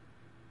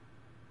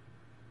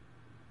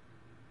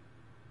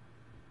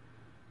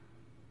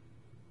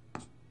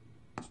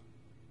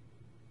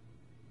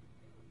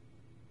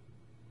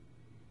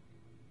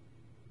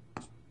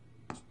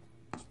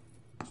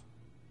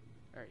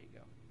 There you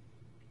go.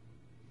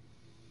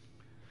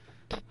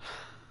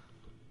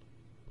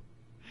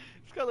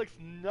 This guy looks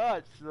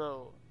nuts,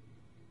 though.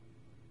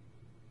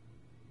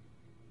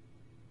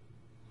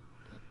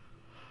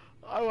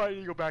 I want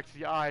you to go back to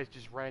the eyes,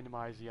 just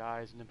randomize the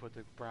eyes, and then put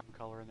the brown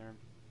color in there.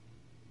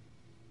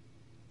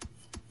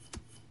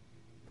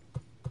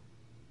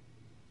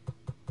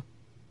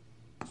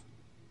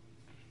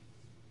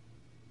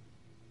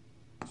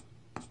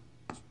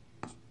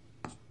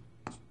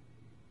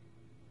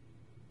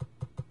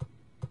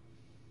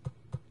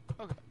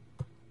 Okay.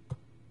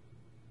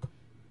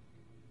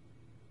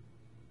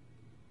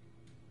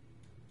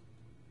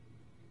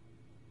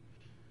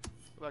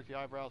 Go back to the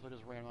eyebrows, I'll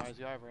just randomize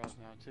the eyebrows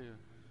now, too.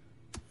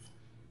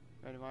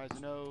 Randomize the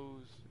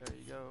nose. There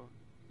you go.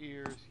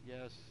 Ears,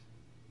 yes.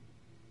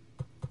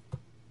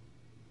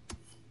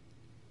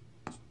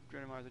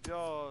 Randomize the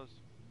jaws.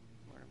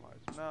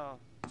 Randomize the mouth.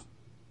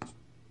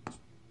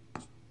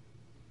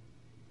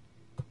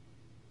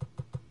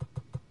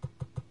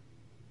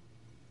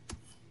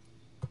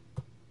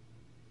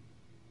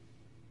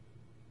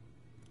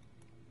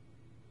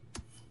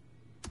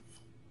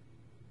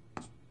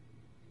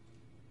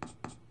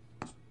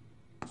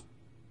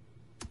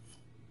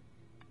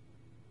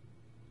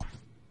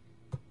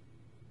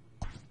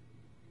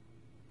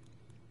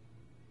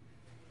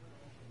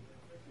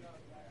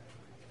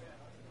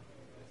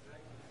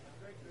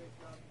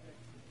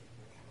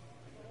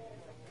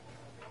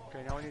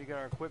 Okay, now we need to get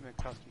our equipment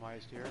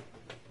customized here.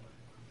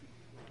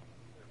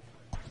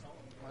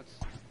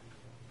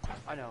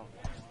 I know.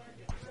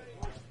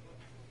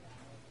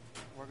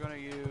 We're going to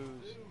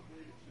use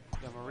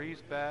the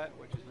Maurice bat,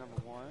 which is number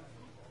 1.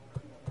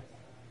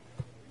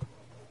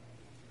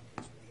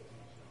 The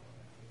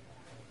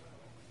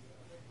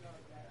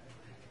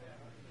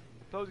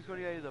Posey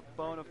 28 is a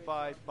bona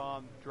fide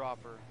bomb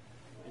dropper,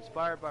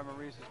 inspired by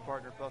Maurice's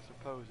partner Buster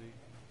Posey.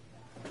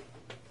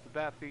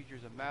 bat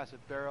features a massive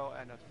barrel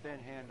and a thin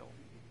handle,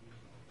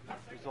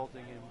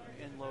 resulting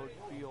in in-load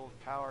feel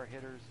power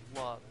hitters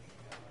love,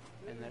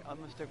 and that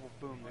unmistakable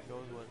boom that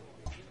goes with it.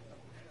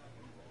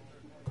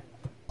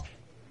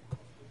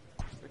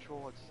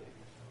 Ritual, let's see.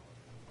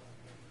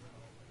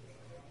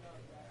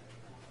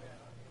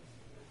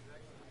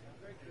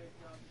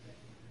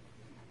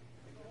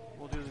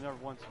 We'll do the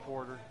number 1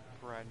 supporter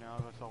for right now.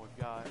 That's all we've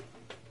got.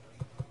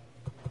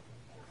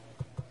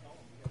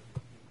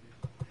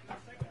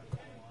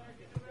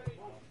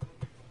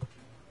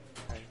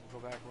 Okay,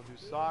 we'll go back. We'll do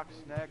socks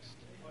next.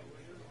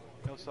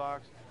 No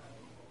socks.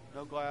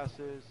 No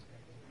glasses.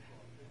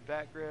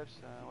 Bat grips.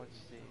 Let's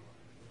see.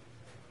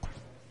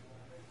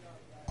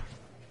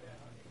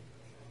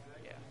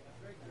 Yeah.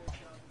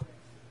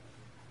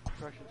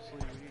 Compression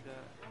sleeve. We need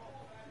that.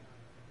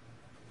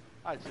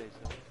 I'd say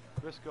so.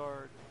 Wrist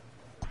guard.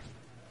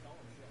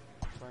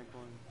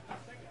 Franklin.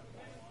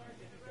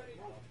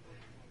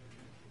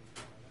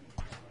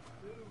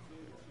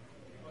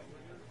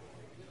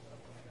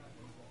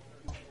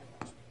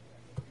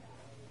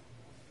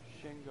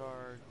 Shin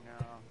guard, no.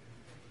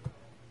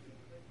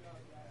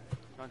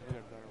 Not to get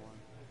a better one.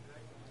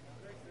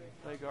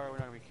 Leg guard, we're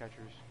not going to be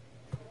catchers.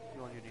 We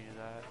don't need any of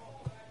that.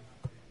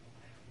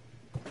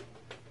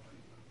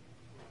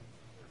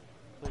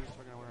 Please,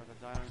 we're going to wear the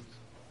diamonds.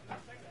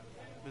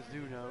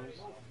 Mizuno's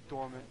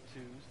Dormant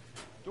 2s.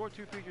 Door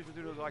 2 features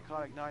Mizuno's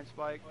iconic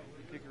 9-spike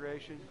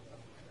configuration,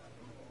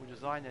 were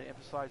designed to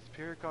emphasize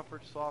superior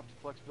comfort, soft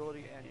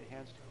flexibility, and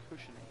enhanced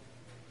cushioning.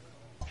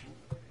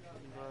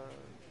 And,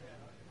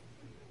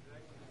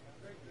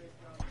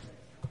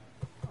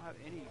 I don't have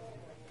any.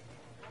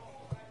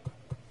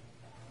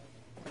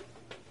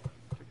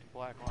 Check the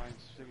black line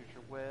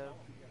signature web.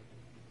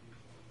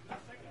 And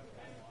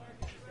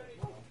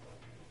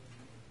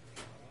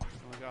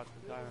we got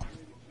the Diamond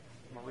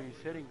Marie's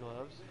hitting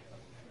gloves.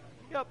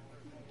 Yep.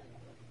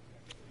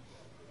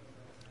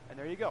 And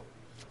there you go.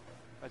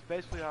 That's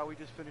basically how we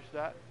just finished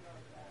that.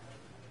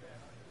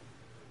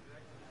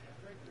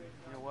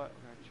 You know what?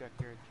 I'm going to check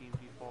here at team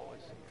default.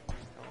 Let's see.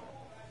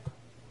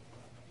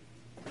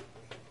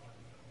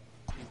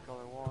 Team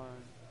color 1.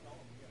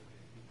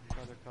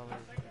 Other color.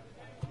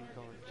 Team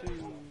color 2.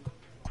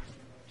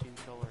 Team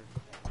color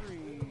 3.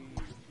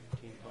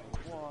 Team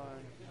color 1.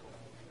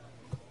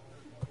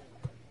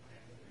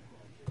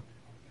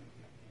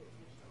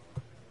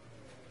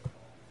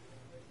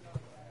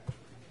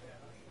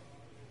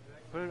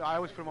 I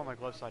always put them on my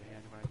glove side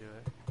hand when I do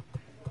it.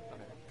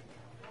 Okay.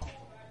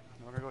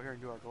 Now we're going to go here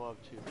and do our glove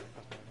too.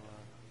 That's my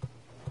glove.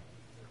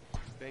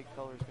 Fake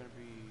color is going to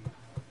be...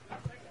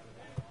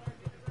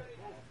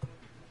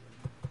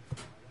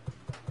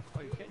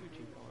 Oh, you can't do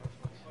team colors.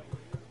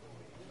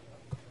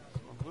 So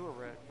blue or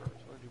red first.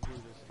 We're going to do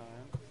blue this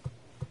time.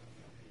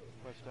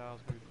 Quest style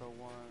is going to be Pro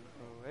 1,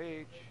 Pro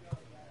H.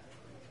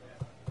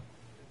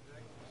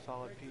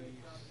 Solid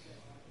piece.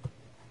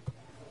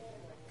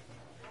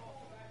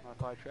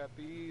 Modify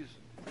trapeze.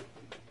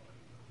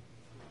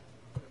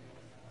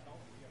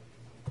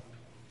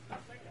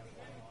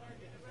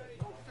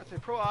 I'd say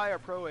Pro I or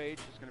Pro H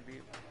is going to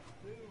be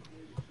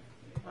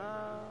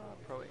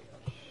Pro H.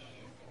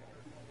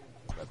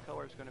 Red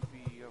color is going to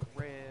be a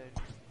red.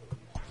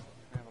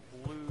 We're going to have a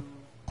blue.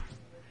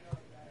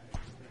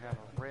 We're going to have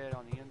a red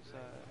on the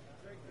inside.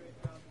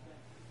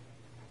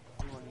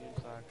 Blue on the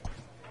inside.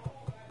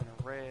 And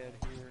a red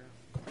here.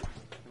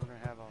 And we're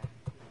going to have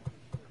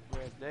a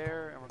red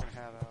there, and we're going to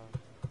have a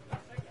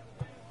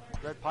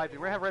red piping.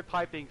 We're going to have red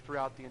piping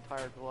throughout the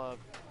entire glove.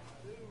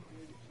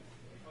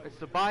 It's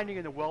the binding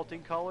and the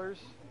welting colors.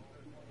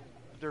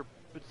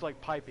 It's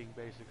like piping,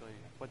 basically,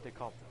 what they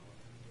call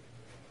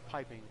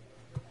piping.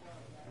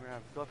 We're going to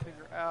have glove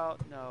finger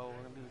out. No,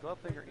 we're going to do the glove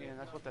finger in.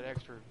 That's what that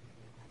extra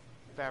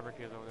fabric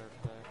is over there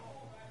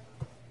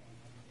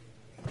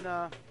today.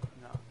 No.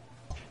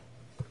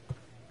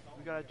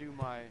 We got to do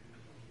my...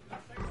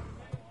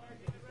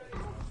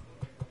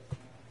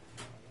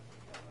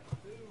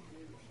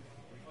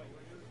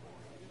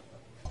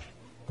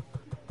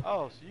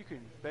 Oh, so you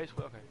can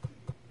basically, okay.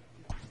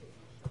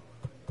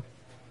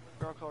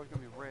 Barrel color is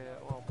going to be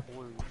red, well,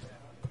 blue. We're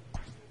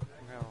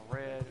going to have a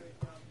red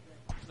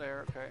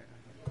there, okay.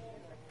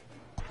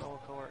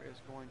 Barrel color is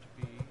going to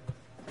be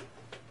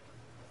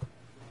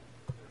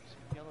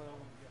some yellow,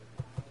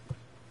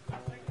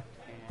 gold,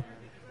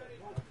 and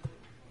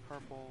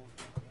purple,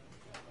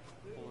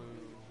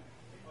 blue,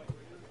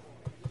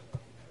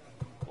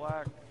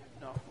 black.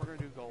 No, we're going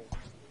to do gold.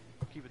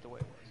 Keep it the way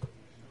it was.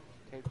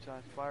 Tape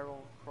side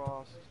spiral,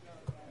 crossed,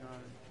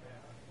 none.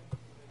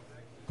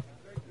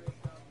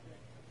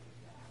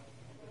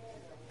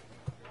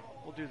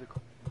 We'll do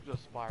the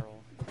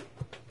spiral.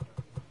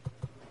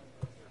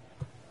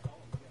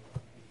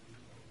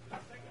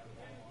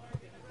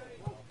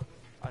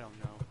 I don't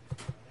know.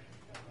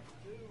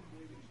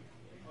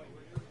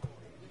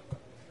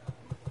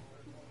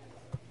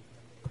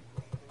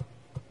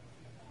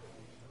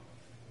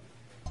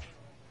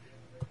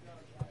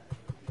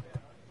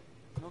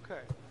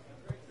 Okay.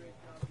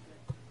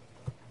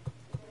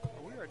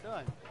 We are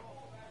done.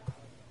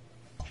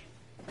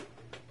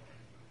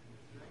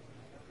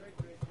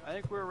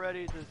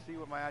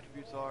 my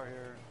attributes are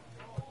here.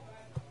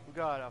 We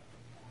got a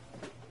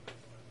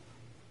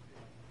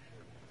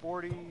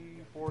 40,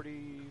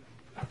 40,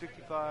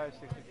 65,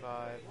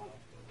 65,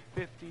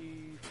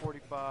 50,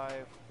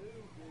 45,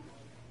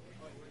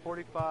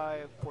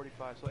 45,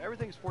 45. So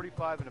everything's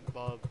 45 and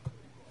above.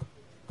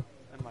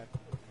 And my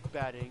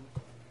batting.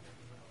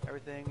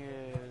 Everything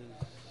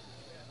is...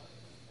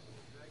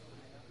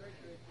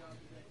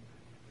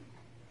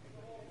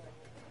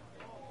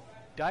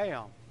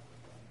 Damn.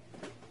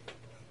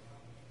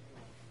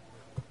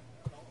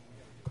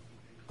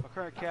 My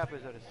current cap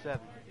is at a 7.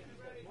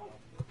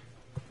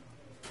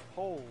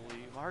 Holy,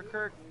 my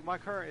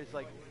current is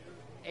like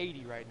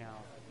 80 right now.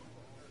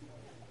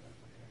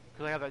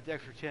 Because I have that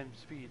extra 10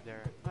 speed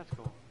there. That's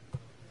cool.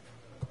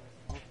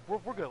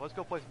 We're good. Let's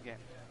go play some games.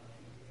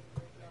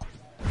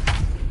 Okay.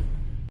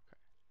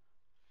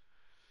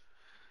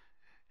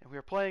 And we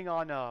are playing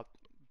on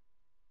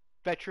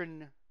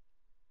veteran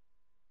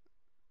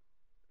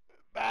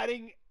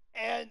batting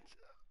and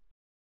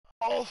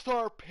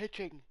all-star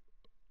pitching.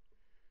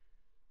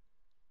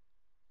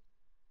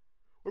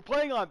 We're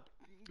playing on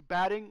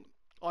batting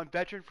on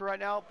veteran for right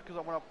now because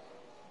I want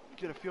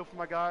to get a feel for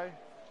my guy.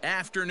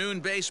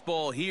 Afternoon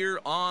baseball here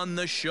on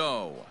the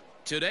show.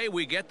 Today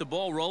we get the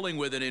ball rolling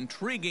with an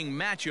intriguing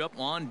matchup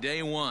on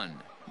day one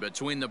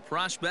between the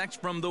prospects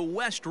from the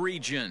West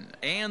region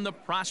and the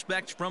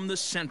prospects from the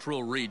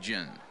Central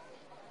region.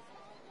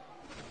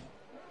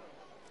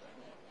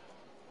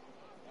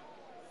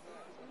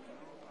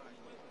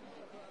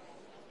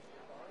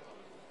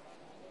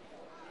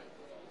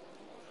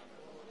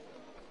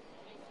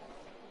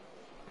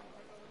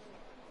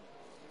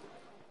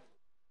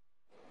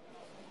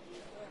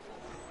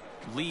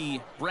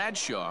 Lee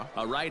Bradshaw,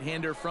 a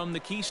right-hander from the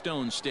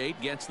Keystone State,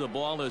 gets the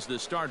ball as the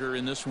starter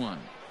in this one.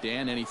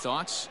 Dan, any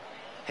thoughts?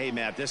 Hey,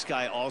 Matt, this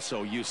guy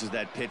also uses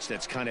that pitch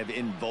that's kind of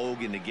in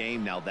vogue in the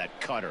game now, that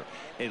cutter.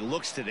 It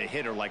looks to the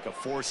hitter like a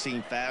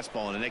four-seam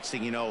fastball, and the next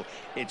thing you know,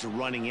 it's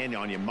running in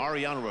on you.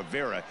 Mariano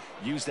Rivera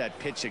used that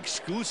pitch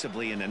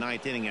exclusively in the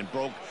 9th inning and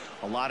broke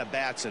a lot of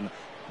bats, and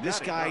this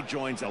guy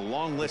joins a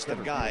long list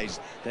of guys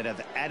that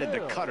have added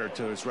the cutter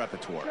to his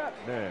repertoire.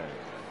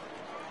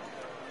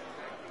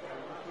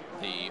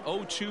 The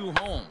 0-2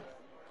 home.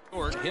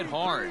 Short hit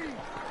hard.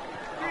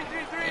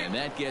 And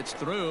that gets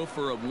through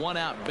for a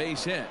one-out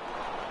base hit.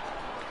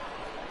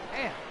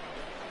 Man.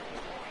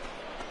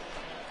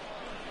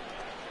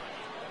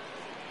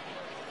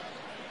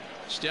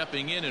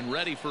 Stepping in and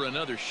ready for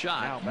another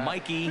shot,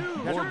 Mikey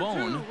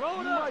Bourbon.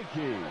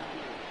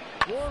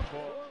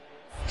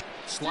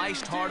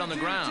 Sliced hard on the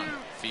ground.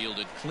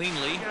 Fielded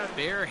cleanly.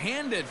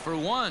 Bare-handed for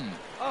one.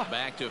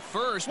 Back to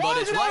first, but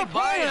it's right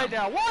by him.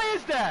 Now? Why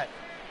is that?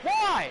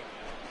 Why?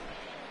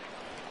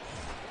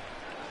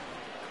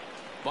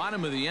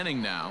 Bottom of the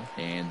inning now,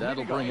 and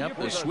that'll bring up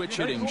the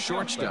switch-hitting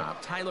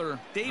shortstop, Tyler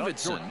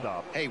Davidson.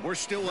 Hey, we're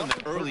still in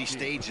the early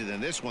stages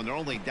in this one. They're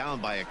only down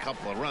by a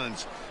couple of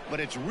runs, but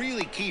it's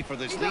really key for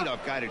this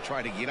leadoff guy to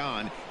try to get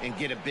on and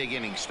get a big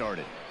inning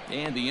started.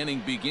 And the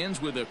inning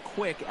begins with a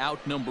quick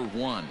out number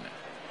one.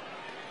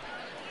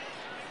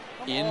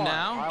 In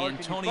now,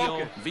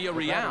 Antonio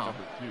Villarreal.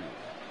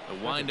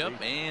 The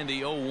windup and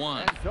the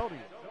 0-1.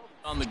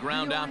 On the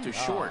ground out to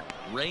short,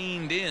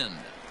 reined in.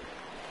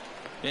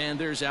 And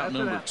there's out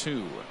number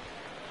two.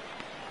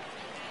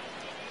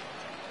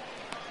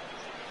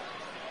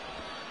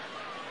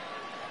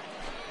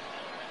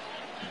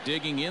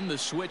 Digging in the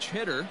switch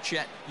hitter,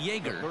 Chet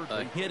Yeager,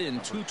 a hit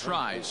in 2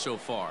 tries so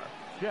far.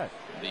 The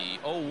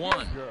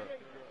 0-1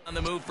 on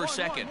the move for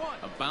second.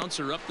 A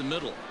bouncer up the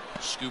middle,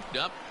 scooped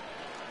up.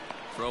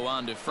 Throw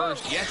on to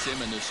first, gets him,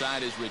 and the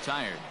side is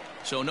retired.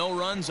 So no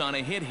runs on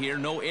a hit here,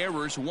 no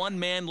errors, 1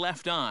 man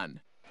left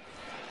on.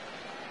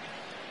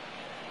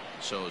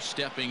 So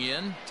stepping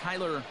in,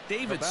 Tyler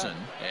Davidson,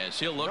 as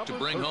he'll look to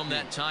bring home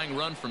that tying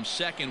run from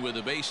second with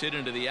a base hit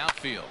into the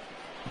outfield.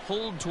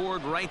 Pulled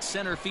toward right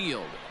center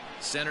field.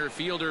 Center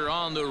fielder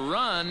on the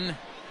run.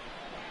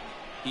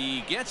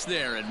 He gets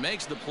there and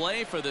makes the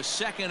play for the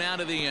second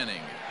out of the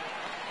inning.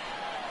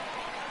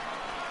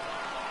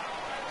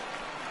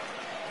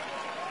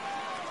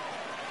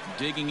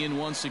 Digging in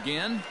once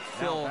again,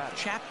 Phil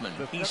Chapman.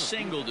 He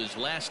singled his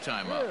last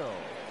time up.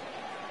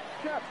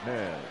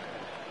 Chapman.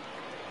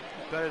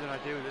 Better than I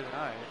do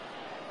tonight.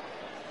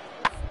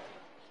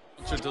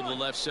 To the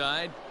left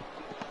side.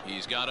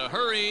 He's got to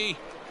hurry.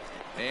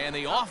 And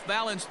the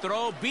off-balance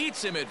throw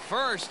beats him at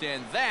first,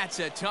 and that's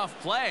a tough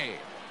play.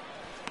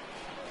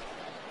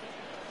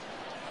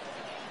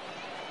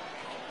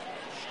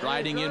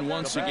 Striding in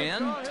once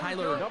again,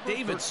 Tyler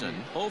Davidson.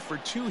 0 for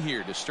 2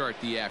 here to start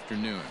the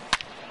afternoon.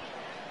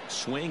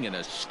 Swing and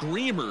a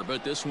screamer,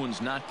 but this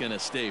one's not going to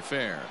stay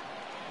fair.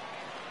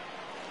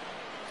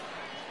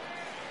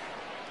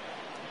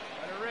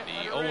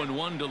 The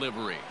 0-1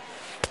 delivery.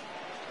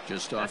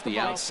 Just off the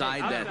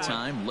outside that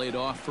time, laid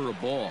off for a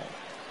ball.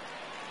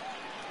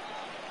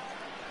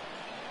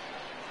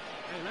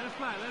 Hey, let it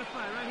fly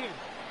right here.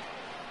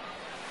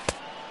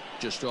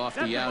 Just off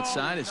the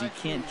outside as he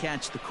can't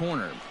catch the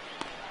corner.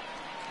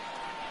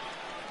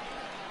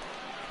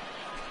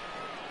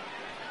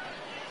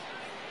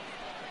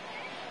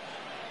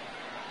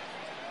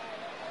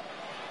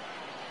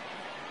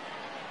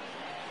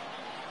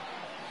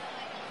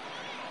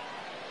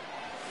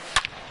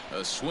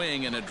 A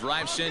swing and a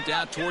drive sent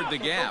out toward the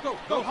gap. Go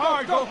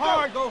hard, go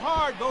hard, go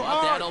hard, go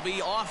hard. But that'll be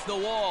off the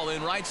wall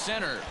in right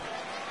center.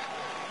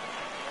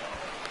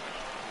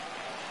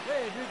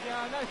 Hey, good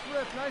job. Nice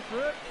rip, nice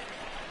rip.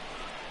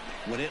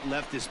 When it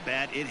left his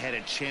bat, it had a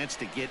chance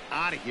to get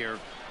out of here.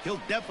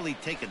 He'll definitely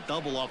take a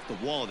double off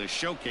the wall in the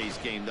showcase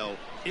game, though.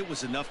 It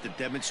was enough to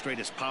demonstrate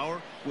his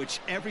power, which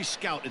every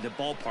scout in the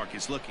ballpark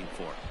is looking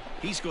for.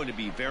 He's going to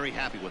be very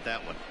happy with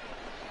that one.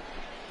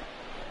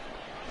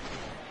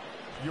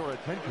 Your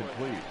attention,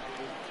 please.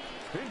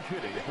 Pinch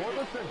hitting for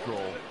the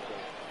Central,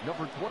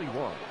 number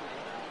 21,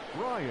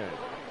 Ryan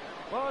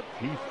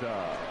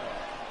Batista.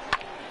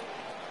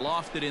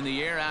 Lofted in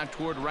the air out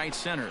toward right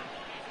center.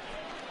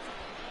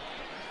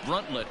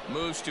 Bruntlett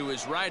moves to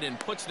his right and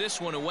puts this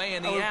one away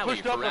in the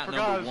alley for out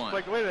number 1.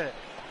 Like, wait a minute.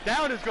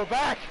 Down is go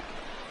back.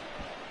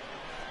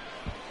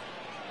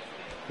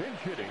 Pinch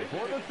hitting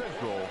for the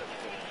Central,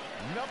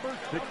 number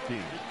 16,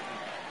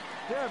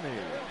 Sammy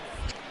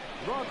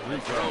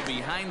Rodriguez. Throw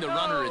behind the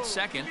runner at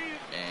second,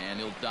 and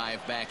he'll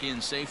dive back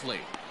in safely.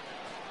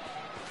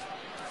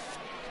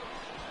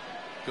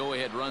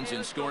 Go-ahead runs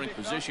in scoring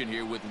position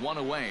here with 1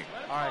 away.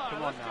 All right,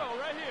 come on now.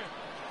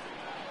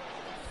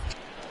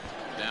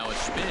 Now a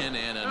spin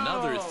and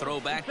another throw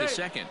back to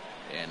second.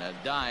 And a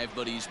dive,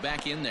 but he's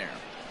back in there.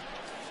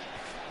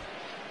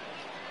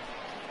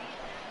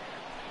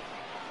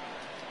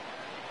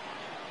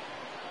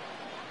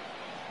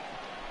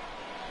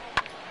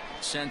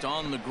 Sent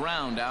on the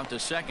ground out to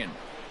second.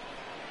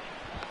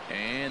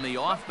 And the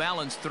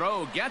off-balance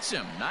throw gets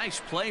him.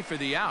 Nice play for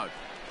the out.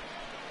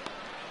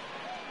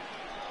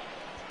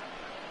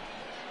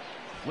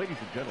 Ladies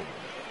and gentlemen,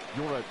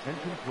 your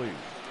attention, please.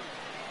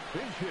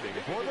 Pinch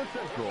hitting for the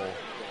Central,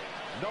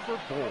 number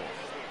 4,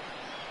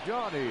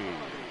 Johnny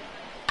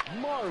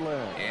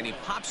Marlin. And he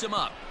pops him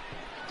up,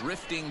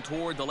 drifting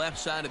toward the left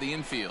side of the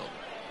infield.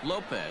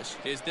 Lopez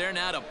is there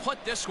now to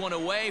put this one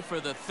away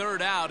for the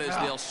third out as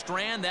they'll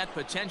strand that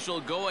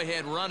potential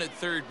go-ahead run at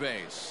third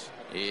base.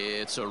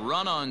 It's a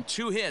run on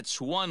 2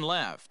 hits, 1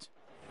 left.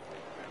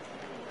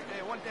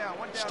 Hey, one down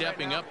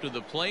Stepping right up to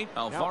the plate,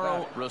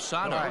 Alvaro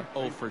Rosado,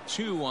 0 for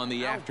 2 on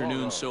the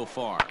afternoon so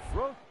far.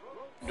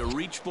 To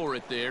reach for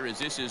it there as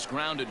this is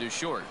grounded to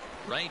short.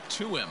 Right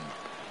to him.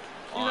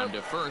 On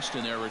to first,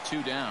 and there are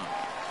 2 down.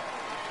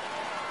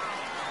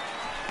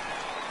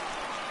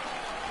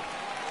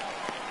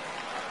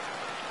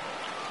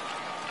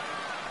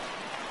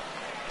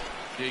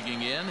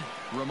 Digging in,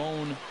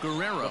 Ramon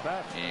Guerrero.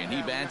 And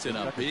he bats in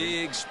a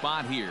big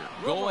spot here.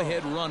 Go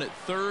ahead run at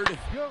third.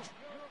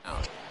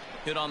 Out.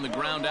 Hit on the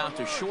ground out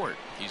to short.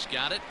 He's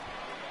got it.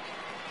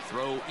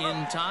 Throw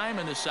in time,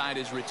 and the side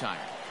is retired.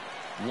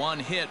 1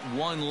 hit,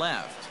 1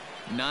 left.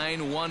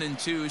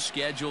 9-1-2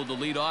 scheduled to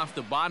lead off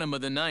the bottom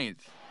of the 9th.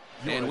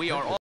 And we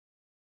are all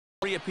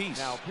 3 apiece.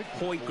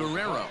 Hoyt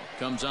Guerrero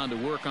comes on to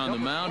work on the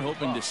mound,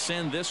 hoping to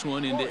send this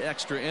one into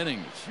extra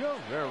innings.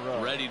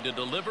 Ready to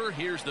deliver.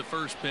 Here's the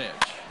first pitch.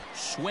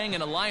 Swing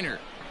and a liner.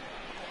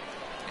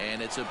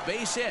 And it's a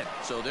base hit.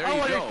 So there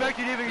you go.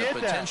 The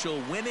potential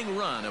winning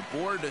run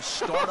aboard to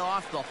start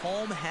off the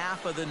home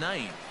half of the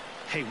 9th.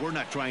 Hey, we're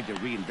not trying to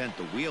reinvent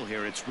the wheel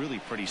here. It's really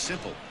pretty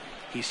simple.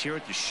 He's here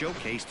at the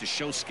showcase to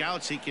show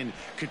scouts he can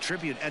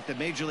contribute at the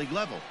major league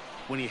level.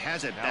 When he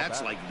has at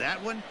bats like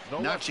that one,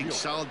 notching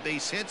solid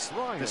base hits,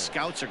 the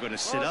scouts are going to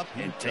sit up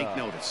and take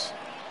notice.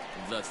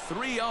 The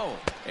 3-0,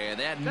 and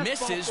that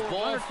misses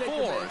ball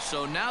 4.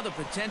 So now the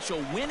potential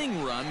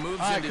winning run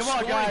moves into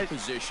scoring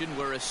position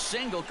where a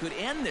single could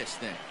end this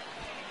thing.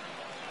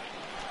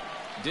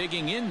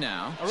 Digging in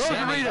now,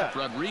 Sammy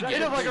Rodriguez.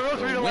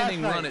 The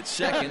winning run at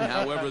second.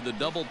 However, the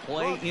double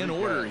play in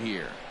order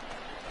here.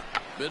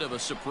 Bit of a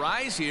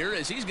surprise here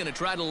as he's going to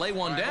try to lay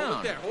one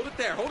down. Hold it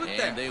there.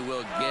 And they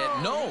will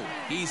get, no,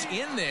 he's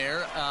in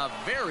there. A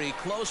very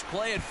close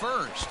play at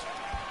first.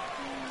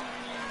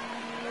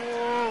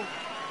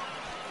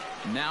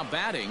 Now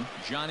batting,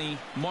 Johnny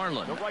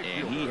Marlin.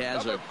 And he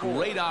has a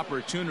great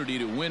opportunity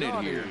to win it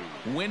here.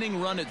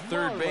 Winning run at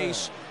third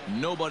base,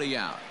 nobody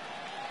out.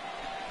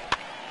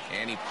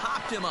 And he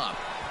popped him up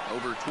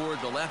over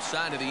toward the left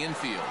side of the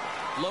infield.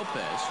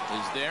 Lopez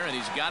is there, and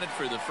he's got it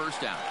for the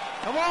first out.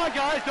 Come on,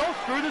 guys, don't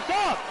screw this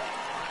up.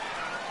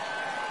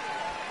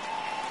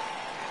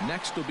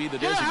 Next will be the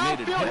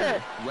designated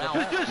hitter, Ralph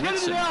Whitson.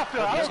 He's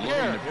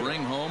looking to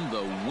bring home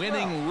the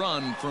winning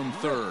run from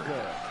third.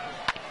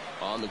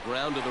 On the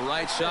ground to the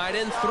right side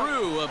and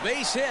through, a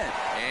base hit.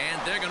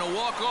 And they're going to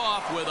walk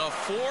off with a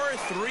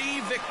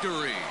 4-3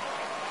 victory.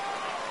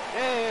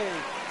 Hey.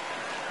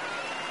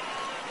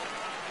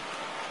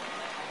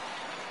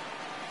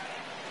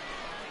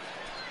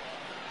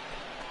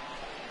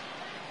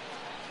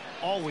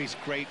 Always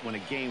great when a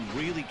game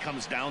really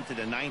comes down to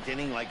the 9th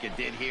inning like it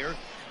did here.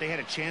 They had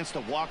a chance to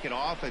walk it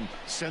off and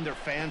send their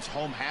fans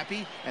home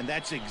happy, and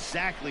that's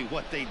exactly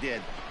what they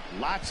did.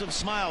 Lots of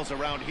smiles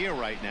around here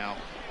right now.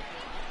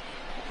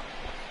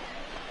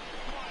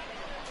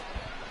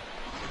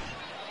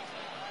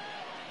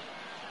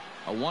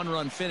 A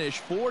 1-run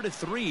finish,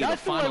 4-3, the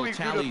final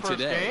tally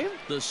today.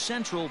 The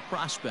Central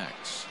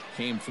Prospects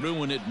came through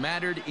when it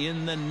mattered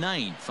in the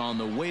 9th on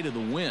the way to the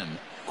win.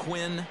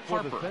 Quinn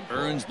Harper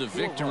earns the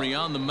victory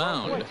on the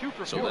mound.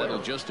 So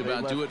that'll just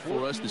about do it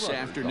for us this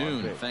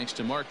afternoon. Thanks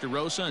to Mark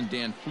DeRosa and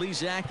Dan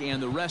Plesac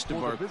and the rest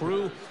of our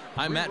crew.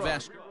 I'm Matt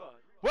Vasquez.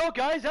 Well,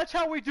 guys, that's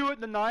how we do it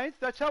in the 9th.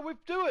 That's how we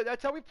do it.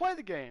 That's how we play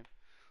the game.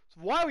 It's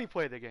why we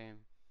play the game.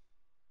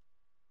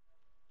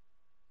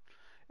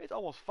 It's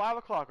almost 5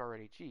 o'clock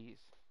already. Jeez.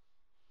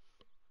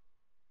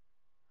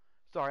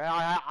 Sorry,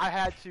 I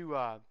had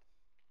to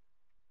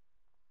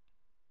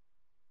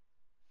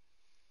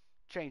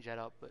change that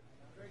up, but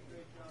it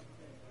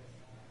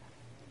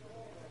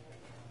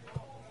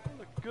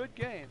was a good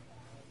game.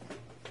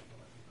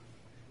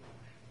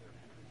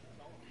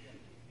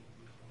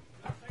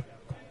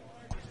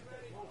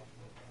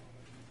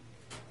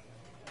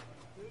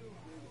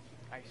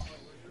 Nice.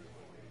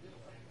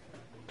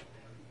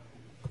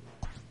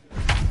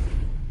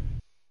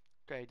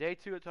 Okay, day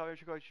 2 at Top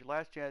Coach, your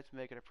last chance to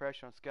make an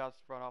impression on scouts,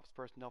 front office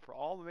personnel for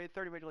all the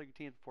 30 Major League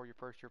teams before your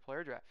first year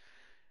player draft.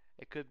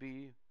 It could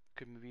be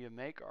a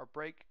make or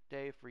break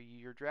day for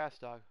your draft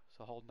stock,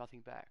 so hold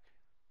nothing back.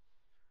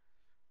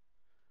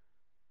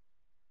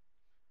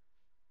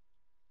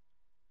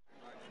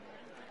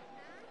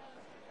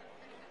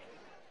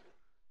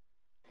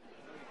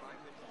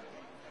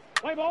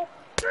 Play ball.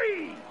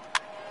 3.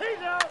 He's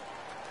out.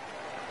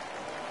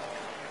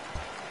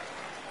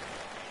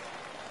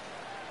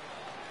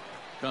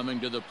 Coming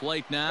to the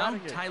plate now,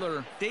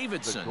 Tyler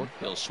Davidson.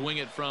 He'll swing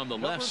it from the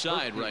left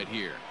side right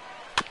here.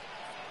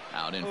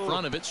 Out in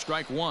front of it,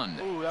 strike 1.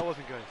 Ooh, that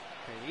wasn't good.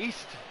 Okay,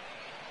 East.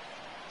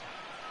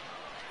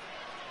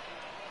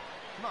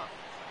 Come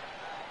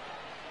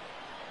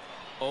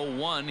on.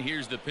 0-1,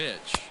 here's the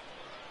pitch.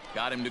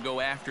 Got him to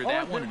go after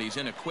that one, and he's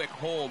in a quick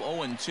hold,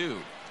 0-2.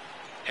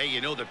 Hey, you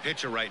know the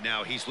pitcher right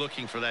now, he's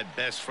looking for that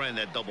best friend,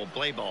 that double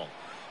play ball.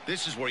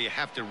 This is where you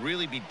have to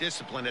really be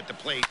disciplined at the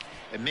plate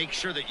and make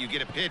sure that you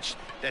get a pitch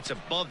that's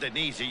above the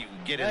knees that you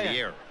can get in the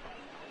air.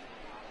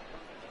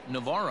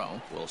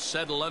 Navarro will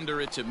settle under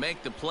it to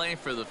make the play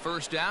for the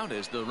first out,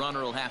 as the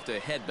runner will have to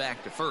head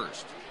back to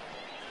first.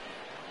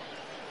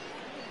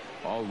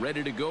 All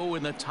ready to go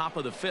in the top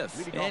of the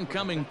 5th. And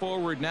coming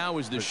forward now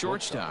is the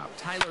shortstop,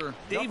 Tyler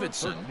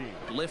Davidson.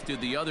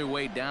 Lifted the other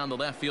way down the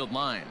left field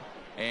line.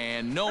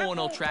 And no one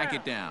will track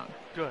it down.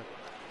 Good.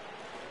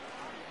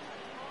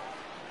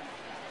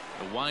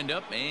 The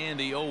windup and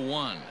the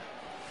 0-1.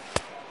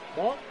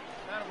 Ball.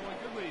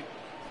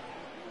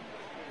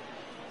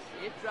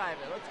 Keep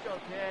driving. Let's go,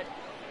 kid.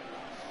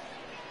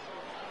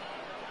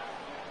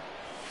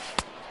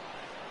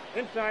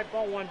 Inside,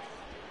 ball 1. Hey,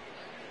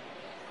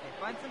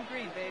 find some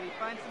green, baby.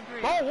 Find some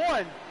green. Ball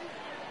 1.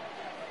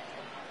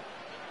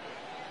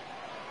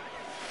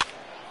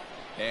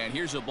 And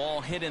here's a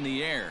ball hit in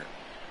the air.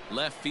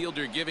 Left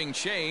fielder giving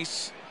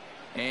chase,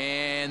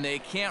 and they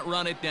can't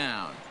run it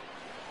down.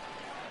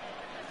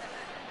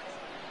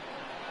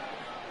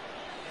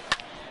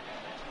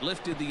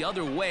 Lifted the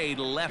other way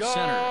to left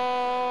center.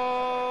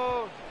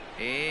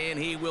 And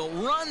he will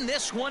run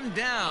this one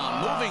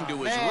down, moving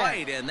to his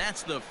right, and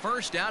that's the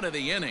first out of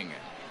the inning.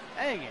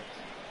 Dang it.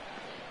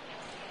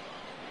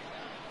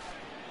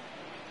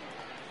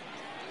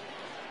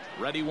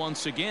 Ready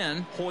once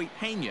again, Hoyt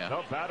Pena.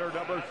 The batter,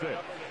 number 6.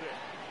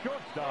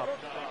 Shortstop,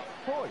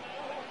 Hoyt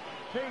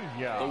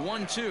Pena. The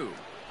 1-2.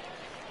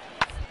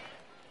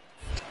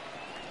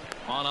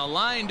 On a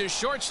line to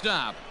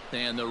shortstop,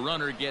 and the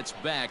runner gets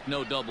back,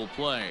 no double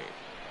play.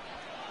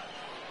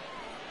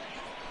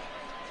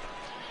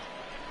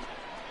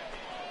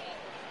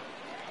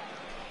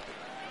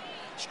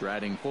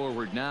 Striding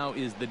forward now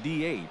is the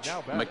DH,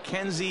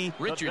 Mackenzie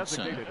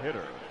Richardson. The designated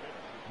hitter,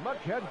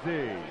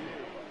 Mackenzie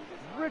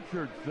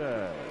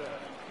Richardson.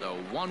 The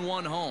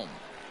 1-1 home.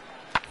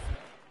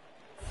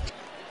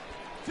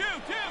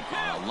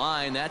 2-2-2. On a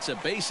line, that's a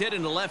base hit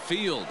into left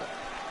field.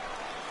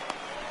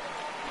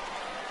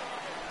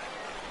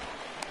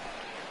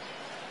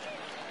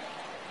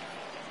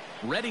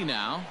 Ready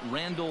now,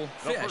 Randall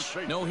Fish.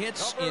 No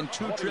hits in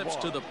 2 trips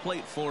to the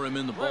plate for him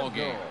in the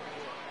ballgame.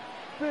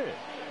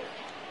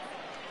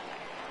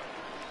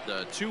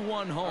 The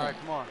 2-1 home. All right,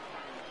 come on.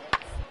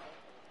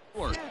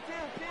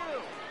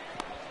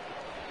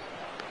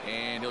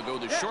 And he'll go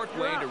the short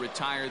way to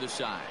retire the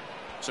side.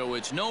 So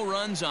it's no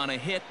runs on a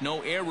hit,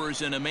 no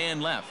errors, and a man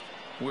left.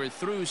 We're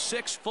through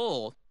 6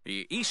 full.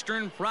 The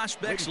Eastern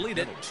Prospects lead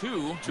it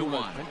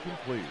 2-1.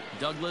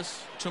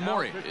 Douglas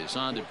Tamori is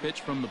on to pitch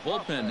from the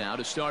bullpen now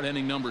to start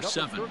inning number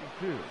 7.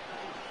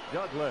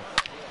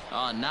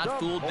 Not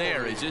fooled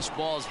there, as this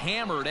ball's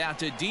hammered out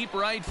to deep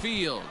right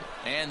field.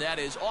 And that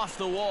is off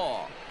the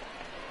wall.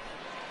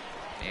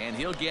 And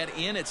he'll get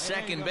in at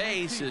second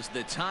base as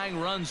the tying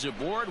run's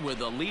aboard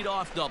with a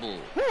leadoff double.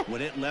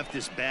 When it left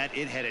his bat,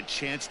 it had a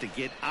chance to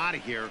get out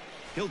of here.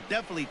 He'll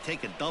definitely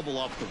take a double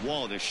off the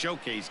wall in a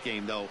showcase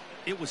game, though.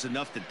 It was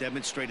enough to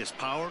demonstrate his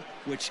power,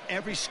 which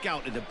every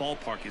scout in the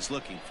ballpark is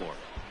looking for.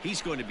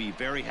 He's going to be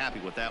very happy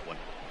with that one.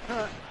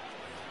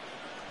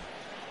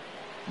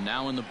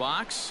 Now in the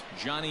box,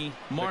 Johnny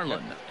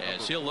Marlin,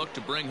 as he'll look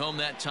to bring home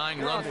that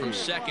tying run from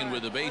second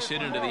with a base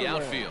hit into the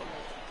outfield.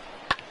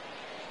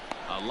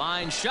 A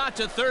line shot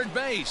to third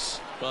base,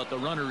 but the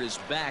runner is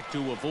back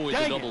to avoid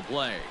the double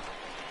play.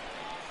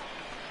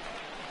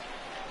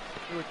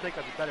 You would think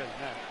I'd be better than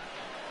that.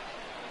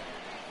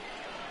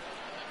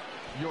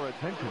 Your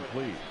attention,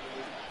 please.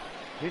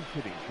 Pinch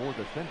hitting for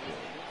the Central,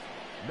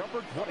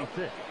 number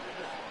 26,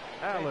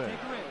 Alan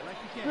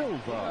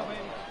Silva.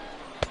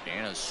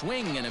 And a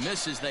swing and a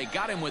miss as they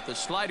got him with the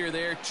slider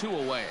there, 2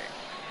 away.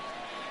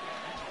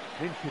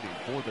 Pinch hitting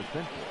for the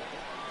Central,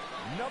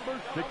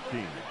 number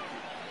 16,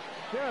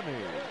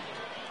 Sammy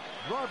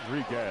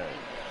Rodriguez.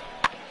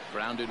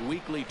 Grounded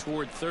weakly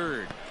toward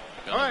third.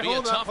 Gonna be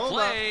a tough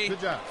play.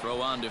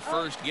 Throw on to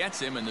first gets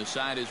him, and the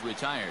side is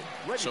retired.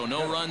 So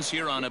no runs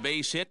here on a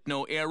base hit,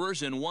 no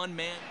errors, and 1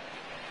 man.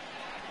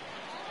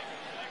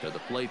 To the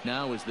plate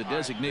now is the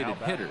designated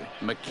hitter,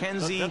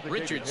 Mackenzie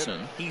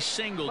Richardson. He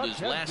singled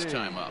his last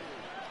time up.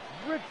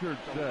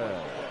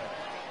 Richardson.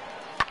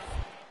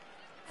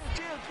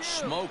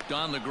 Smoked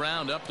on the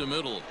ground up the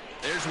middle.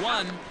 There's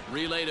one.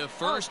 Relay to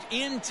first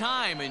in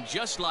time, and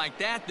just like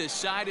that, this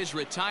side is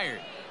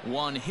retired.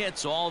 1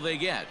 hit's all they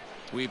get.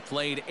 We've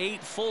played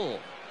 8 full.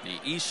 The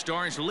East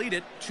Stars lead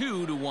it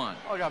 2-1.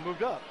 Oh, I got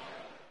moved up.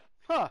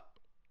 Huh.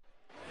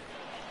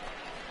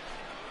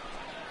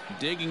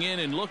 Digging in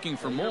and looking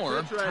for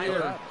more,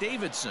 Tyler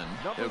Davidson.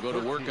 He'll go to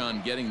work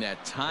on getting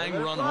that tying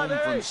run home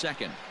from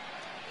second.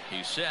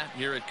 He's set.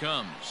 Here it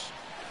comes.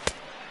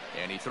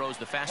 And he throws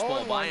the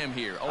fastball by him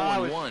here.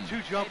 0-1. Too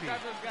jumpy.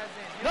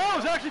 No, it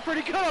was actually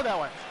pretty good on that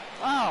one.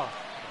 Wow.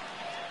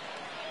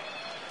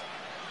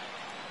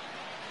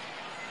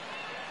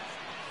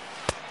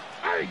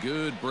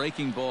 Good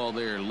breaking ball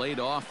there, laid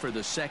off for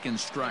the second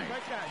strike.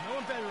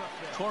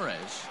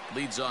 Torres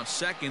leads off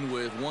second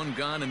with 1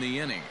 gone in the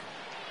inning.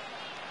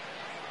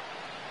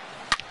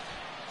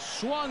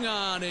 Swung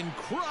on and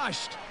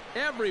crushed.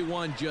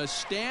 Everyone just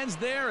stands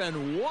there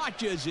and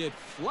watches it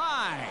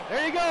fly.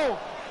 There you go.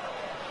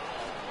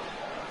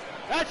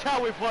 That's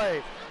how we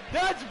play.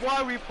 That's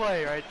why we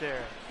play right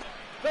there.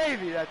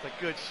 Baby, that's a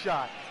good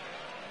shot.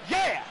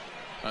 Yeah!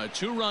 A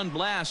 2-run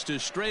blast to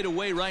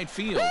straightaway right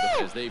field.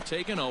 Woo! As they've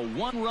taken a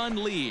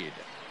 1-run lead.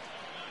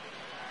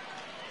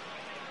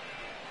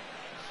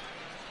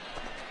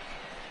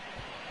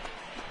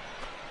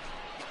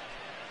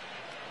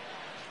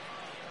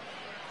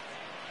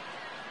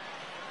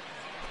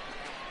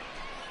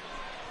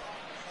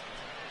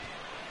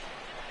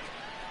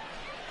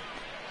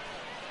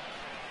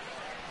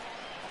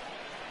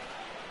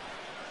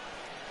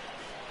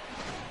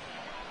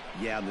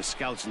 Yeah, and the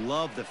scouts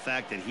love the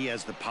fact that he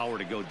has the power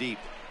to go deep.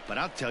 But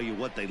I'll tell you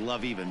what they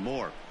love even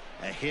more.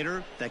 A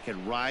hitter that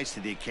can rise to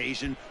the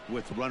occasion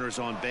with runners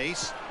on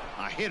base.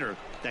 A hitter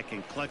that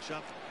can clutch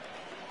up.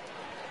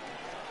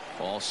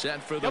 All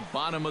set for the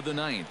bottom of the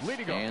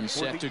 9th. And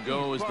set to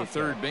go is the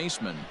third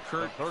baseman,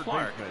 Kurt Clark.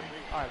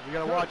 All right, we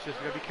got to watch this.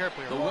 We got to be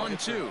careful here. The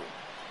 1-2.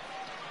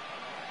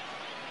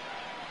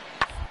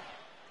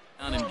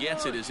 Down and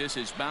gets it as this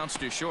is bounced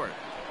to short.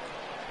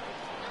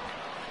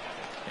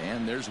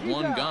 And there's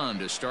 1 gone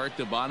to start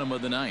the bottom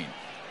of the 9th.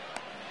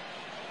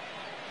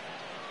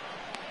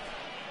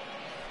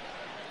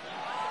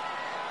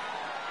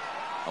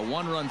 A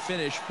 1-run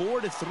finish,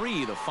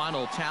 4-3, the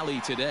final tally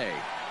today.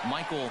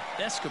 Michael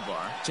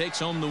Escobar takes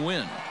home the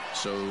win.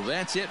 So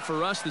that's it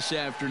for us this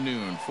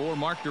afternoon. For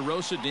Mark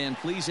DeRosa, Dan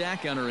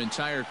Plesac, and our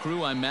entire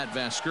crew, I'm Matt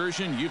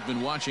Vasgersian. You've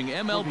been watching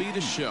MLB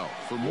The Show.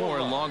 For more,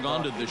 log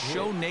on to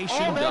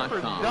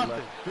theshownation.com.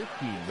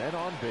 15 men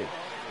on base.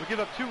 We give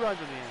up 2 runs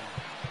in the end.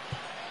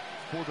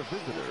 For the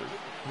visitors,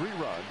 3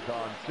 runs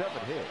on 7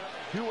 hits,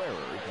 2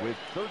 errors with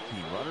 13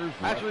 runners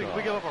left. Actually,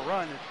 we give up a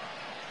run.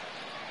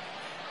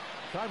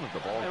 Time of the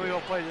ball. And we go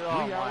play.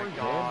 Oh 3 hours my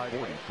God. and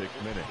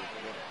 46 minutes.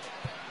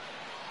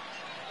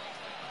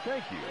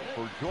 Thank you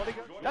for joining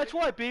us. That's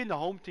why being the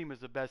home team is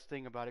the best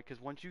thing about it. Because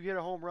once you hit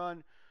a home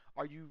run,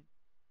 or you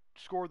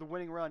score the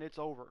winning run, it's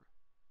over.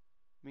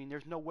 I mean,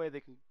 there's no way they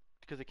can,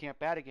 because they can't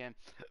bat again.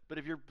 But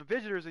if you're the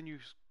visitors and you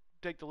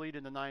take the lead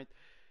in the 9th,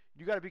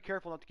 you got to be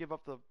careful not to give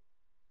up the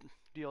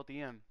deal at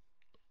the end.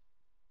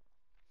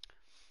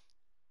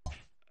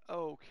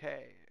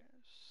 Okay,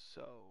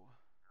 so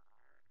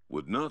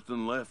with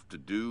nothing left to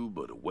do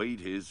but await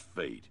his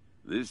fate,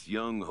 this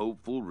young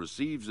hopeful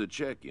receives a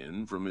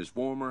check-in from his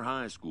former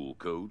high school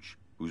coach,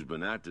 who's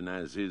been acting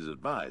as his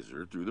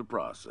advisor through the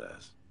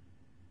process.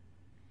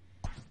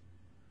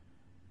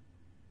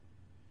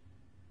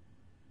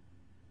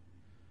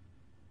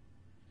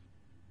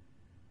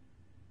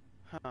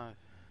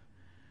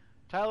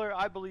 Tyler,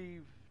 I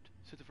believe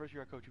since the first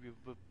year I coached you,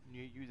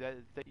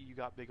 that you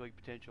got big league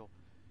potential.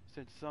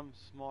 Since some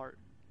smart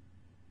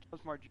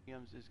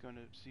GMs is going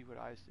to see what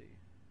I see.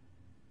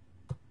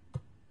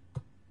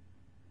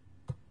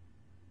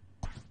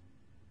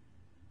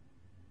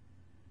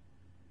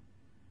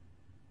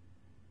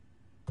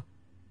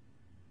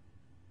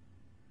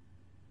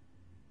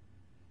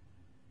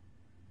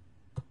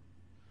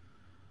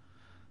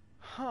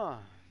 Huh.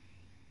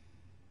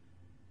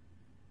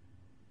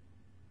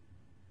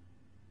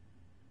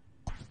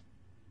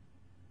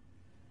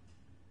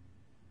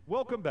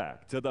 Welcome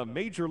back to the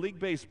Major League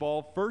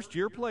Baseball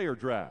first-year player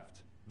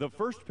draft. The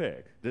first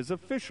pick is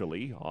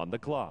officially on the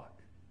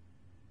clock.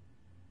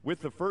 With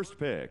the first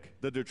pick,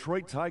 the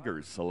Detroit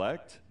Tigers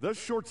select the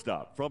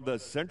shortstop from the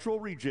Central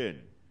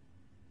Region.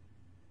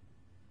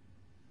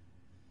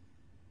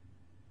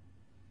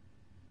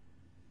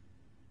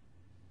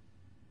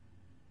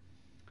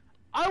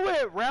 I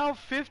went round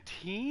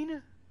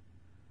 15?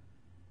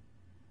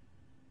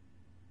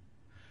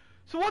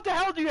 So what the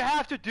hell do you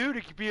have to do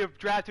to be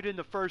drafted in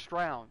the first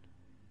round?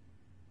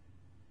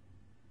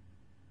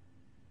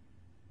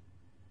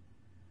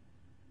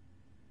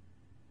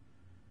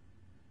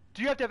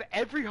 Do you have to have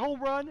every home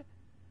run?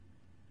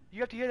 You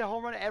have to hit a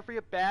home run every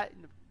at bat?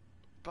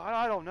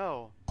 I don't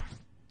know.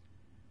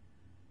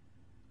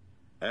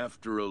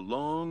 After a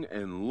long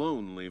and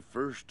lonely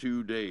first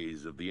 2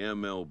 days of the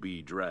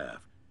MLB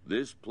draft,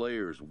 this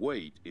player's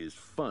wait is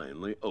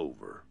finally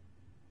over.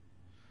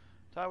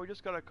 Ty, we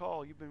just got a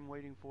call you've been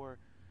waiting for.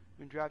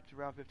 Been drafted to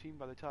round 15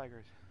 by the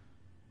Tigers.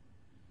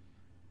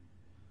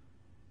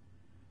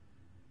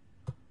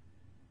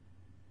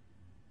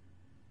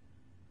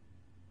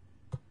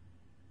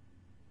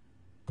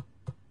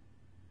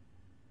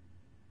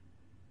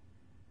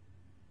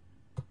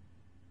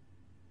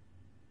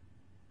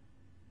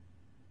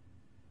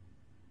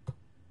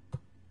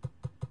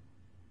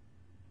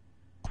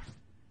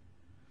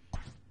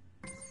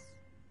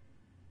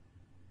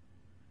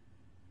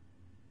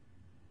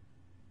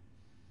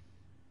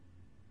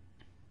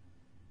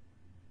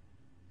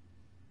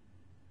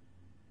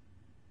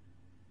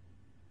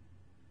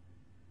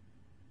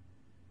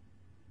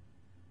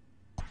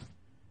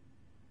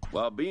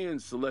 While being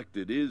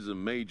selected is a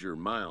major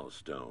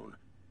milestone,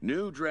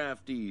 new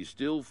draftees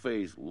still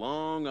face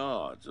long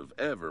odds of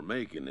ever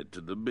making it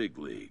to the big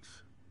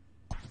leagues.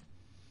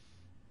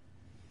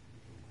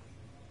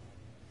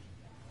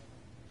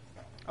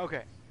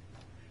 Okay.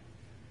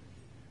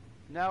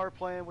 Now we're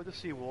playing with the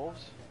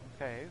Seawolves.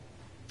 Okay.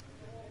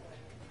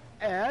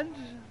 And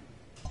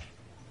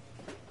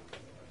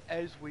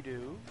as we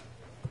do,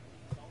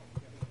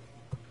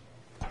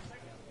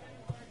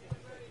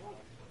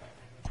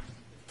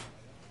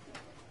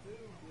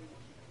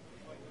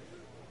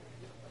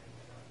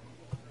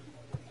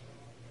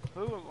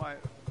 who am I?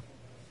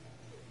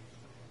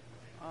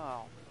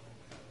 Oh.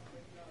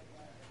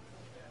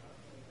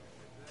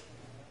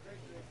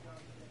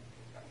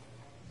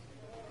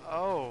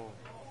 Oh.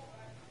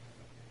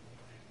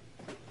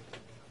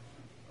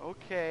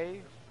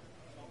 Okay.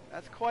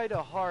 That's quite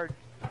a hard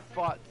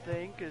fought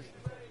thing, because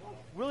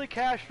Willie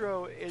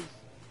Castro is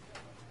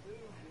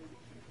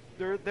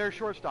their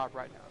shortstop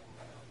right now,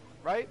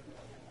 right?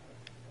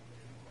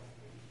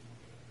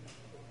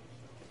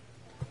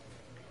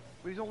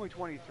 But he's only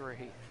 23.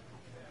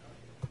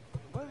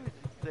 What did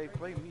they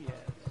play me as?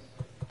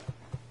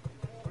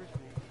 Where's me?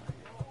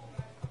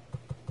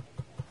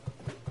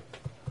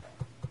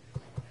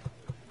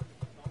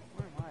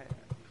 Where am I at?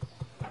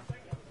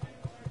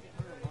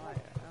 Where am I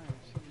at? I don't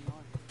even see me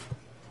on here.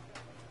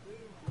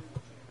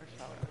 There's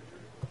how I.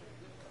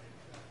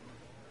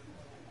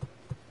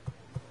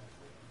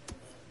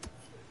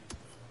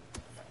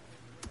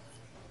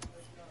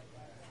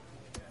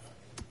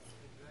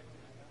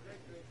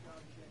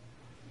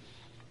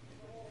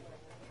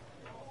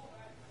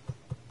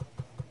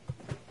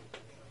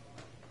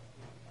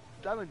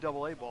 I'm in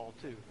AA ball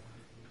too.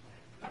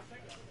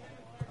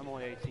 I'm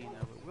only 18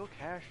 though, but Will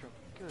Castro,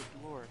 good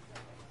lord.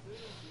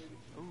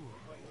 Ooh,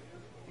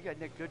 you got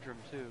Nick Goodrum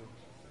too.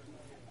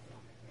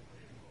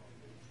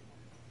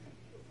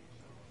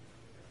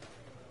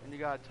 And you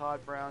got Todd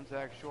Brown,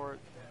 Zach Short,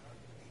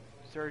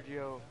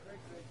 Sergio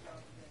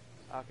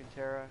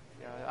Alcantara.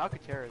 Yeah,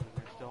 Alcantara's in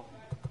there still.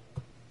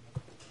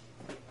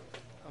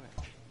 Okay.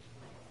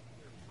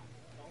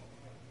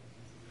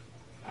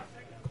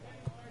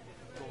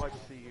 So let's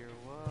see here.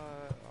 What?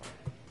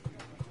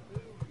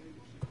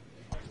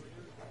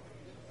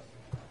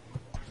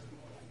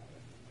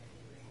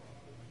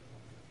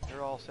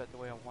 They're all set the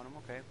way I want them.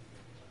 Okay.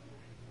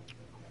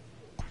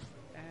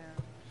 And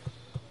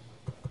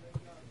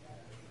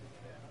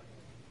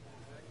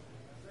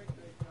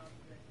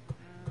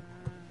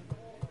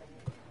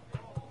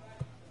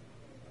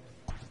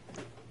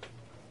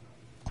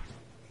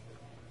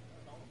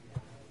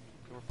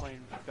so we're playing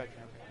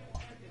veteran.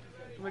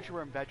 We'll make sure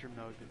we're in veteran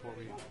mode before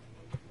we.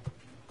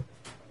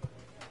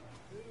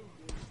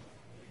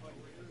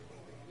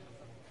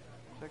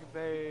 Second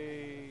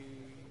base,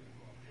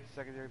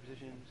 secondary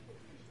positions.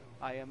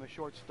 I am a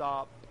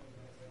shortstop.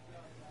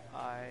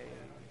 I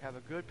have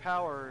a good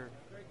power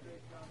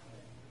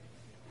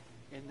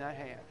in that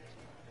hand.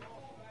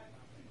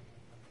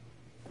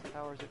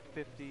 Power's at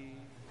 50.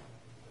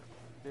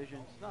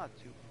 Vision's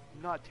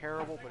not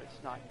terrible, but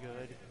it's not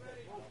good.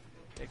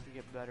 It can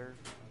get better.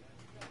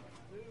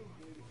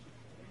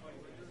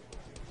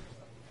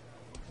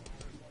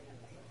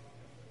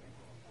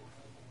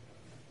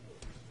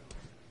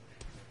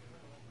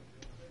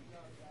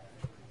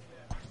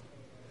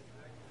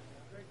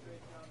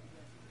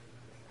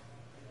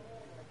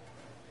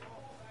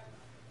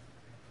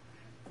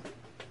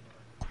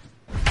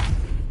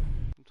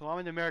 So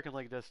in the American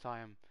League this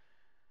time.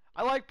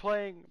 I like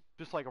playing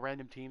just like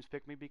random teams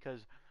pick me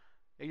because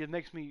it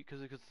makes me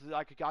because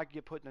I could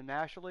get put in the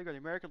National League or the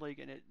American League,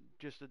 and it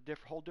just a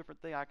whole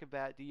different thing. I could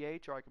bat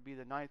DH or I could be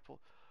the ninth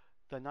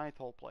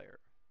hole player.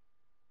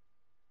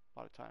 A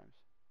lot of times.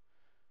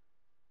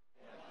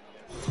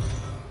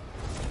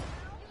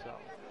 So.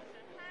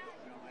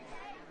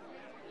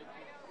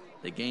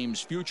 The game's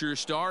future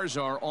stars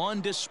are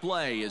on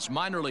display as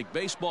minor league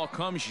baseball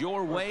comes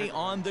your way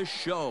on the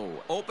show.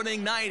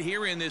 Opening night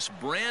here in this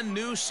brand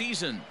new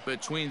season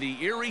between the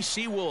Erie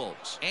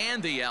Seawolves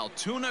and the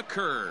Altoona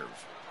Curve.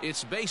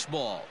 It's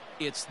baseball.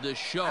 It's the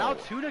show.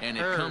 Altoona and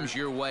Curve. It comes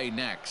your way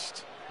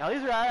next. Now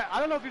these are, I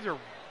don't know if these are,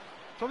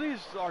 some of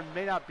these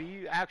may not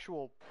be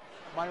actual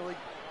minor league.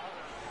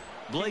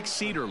 Blake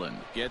Cederland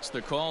gets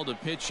the call to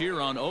pitch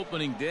here on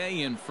opening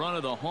day in front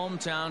of the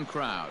hometown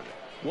crowd.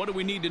 What do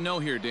we need to know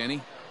here, Danny?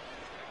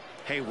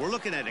 Hey, we're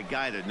looking at a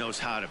guy that knows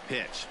how to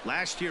pitch.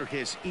 Last year,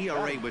 his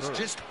ERA was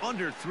just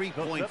under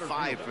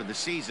 3.5 for the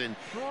season.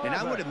 And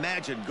I would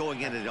imagine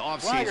going into the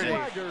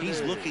offseason,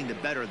 he's looking to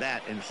better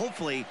that. And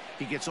hopefully,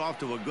 he gets off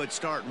to a good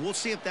start. And we'll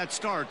see if that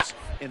starts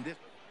in this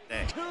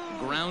day.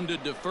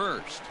 Grounded to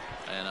first.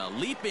 And a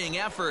leaping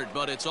effort,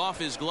 but it's off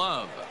his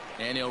glove.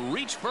 And he'll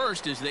reach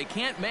first as they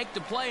can't make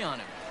the play on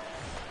him.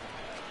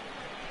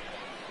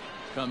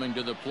 Coming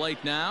to the plate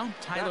now,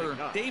 Tyler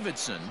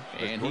Davidson,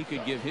 and he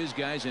could give his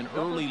guys an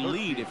early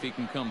lead if he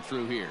can come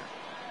through here.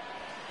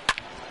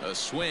 A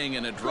swing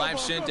and a drive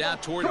sent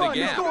out toward the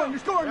gap. You're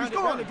scoring.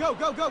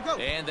 Go.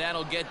 And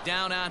that'll get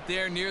down out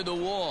there near the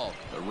wall.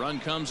 The run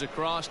comes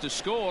across to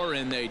score,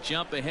 and they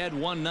jump ahead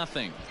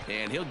 1-0.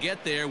 And he'll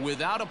get there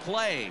without a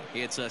play.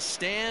 It's a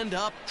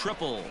stand-up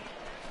triple.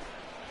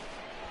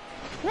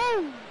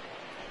 Woo!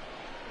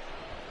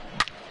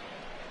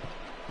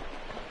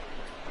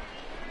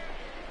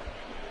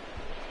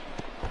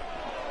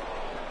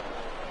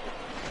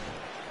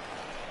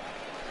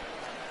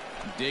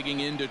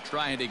 Digging in to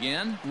try it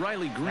again,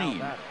 Riley Green.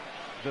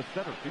 The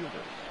center fielder,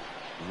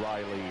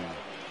 Riley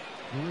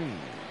Green.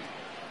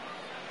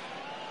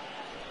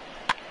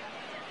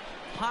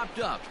 Popped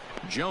up.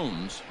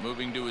 Jones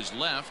moving to his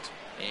left,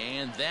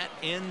 and that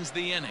ends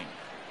the inning.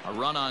 A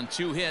run on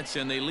 2 hits,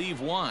 and they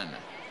leave 1.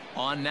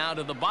 On now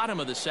to the bottom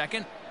of the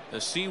second. The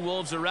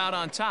Seawolves are out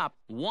on top,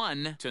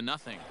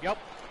 1-0. Yep.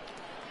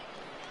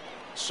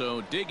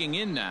 So digging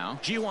in now,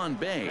 Ji-hwan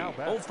Bae,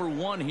 0 for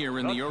 1 here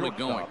in the early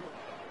going.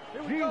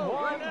 Here we go,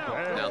 right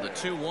now. Now the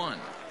 2-1.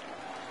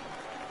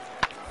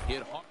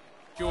 Hit hard,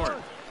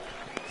 short.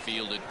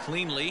 Fielded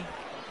cleanly.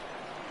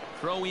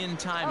 Throw in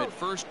time at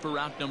first for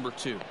out number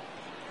 2.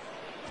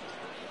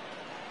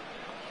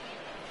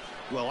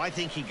 Well, I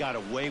think he got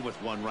away with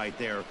one right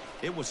there.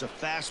 It was a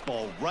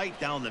fastball right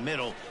down the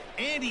middle,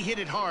 and he hit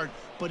it hard,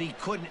 but he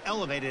couldn't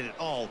elevate it at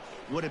all.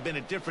 Would have been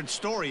a different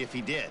story if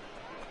he did.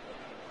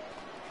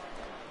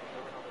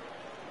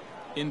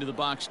 Into the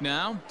box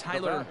now,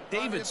 Tyler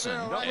Davidson,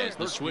 as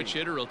the switch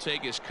hitter will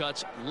take his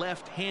cuts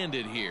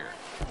left-handed here.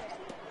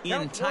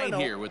 In tight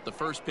here with the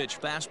first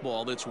pitch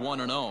fastball that's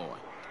 1-0.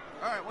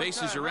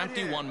 Bases are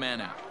empty, 1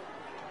 man out.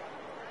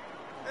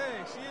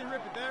 Hey, she didn't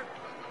rip it there.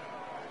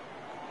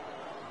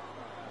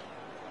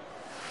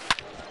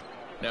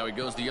 Now he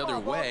goes the other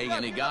way,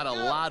 and he got a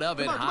lot of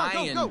it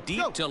high and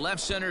deep to left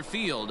center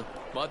field.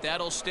 But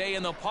that'll stay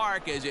in the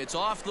park as it's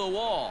off the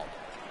wall.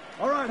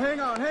 All right, hang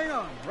on.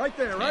 Right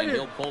there, right and here.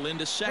 He'll pull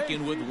into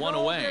second with 1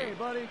 away.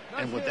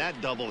 And with that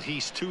double,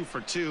 he's 2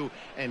 for 2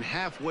 and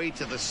halfway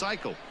to the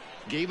cycle.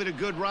 Gave it a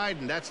good ride,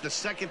 and that's the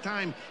second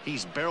time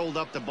he's barreled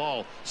up the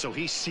ball. So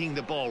he's seeing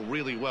the ball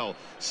really well.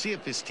 See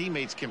if his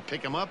teammates can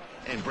pick him up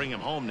and bring him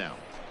home now.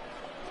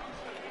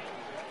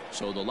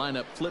 So the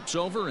lineup flips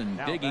over, and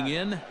digging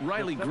in,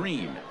 Riley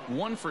Green,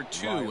 1 for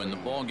 2 in the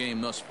ball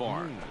game thus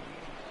far.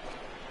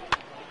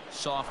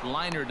 Soft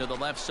liner to the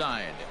left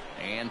side,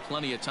 and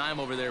plenty of time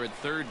over there at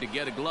third to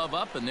get a glove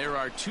up, and there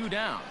are 2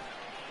 down.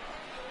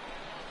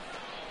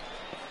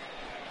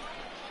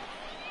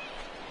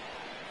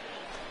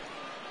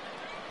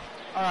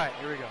 All right,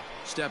 here we go.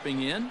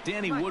 Stepping in,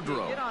 Danny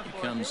Woodrow.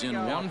 He comes in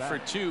 1 for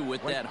 2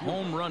 with that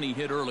home run he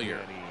hit earlier.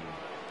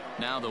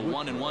 Now the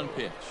 1-1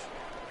 pitch.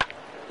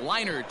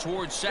 Liner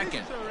towards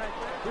second.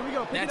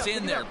 That's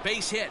in there.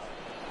 Base hit.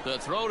 The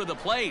throw to the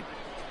plate.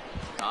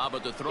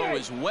 But the throw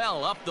is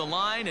well up the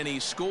line, and he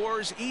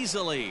scores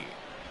easily.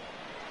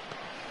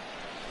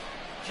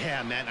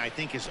 Yeah, man, I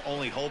think his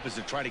only hope is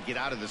to try to get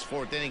out of this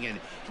 4th inning and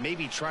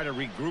maybe try to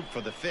regroup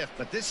for the 5th.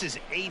 But this is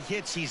 8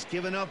 hits he's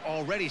given up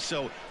already,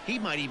 so he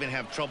might even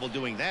have trouble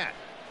doing that.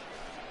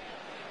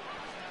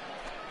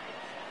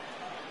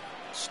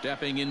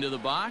 Stepping into the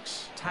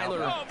box,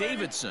 Tyler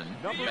Davidson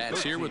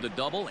bats here with a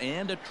double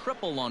and a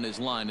triple on his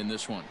line in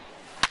this one.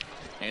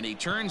 And he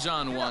turns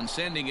on one,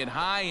 sending it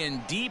high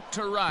and deep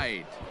to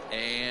right.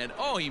 And,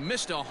 he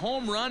missed a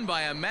home run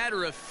by a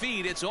matter of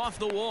feet. It's off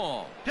the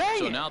wall.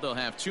 So now they'll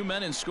have 2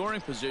 men in scoring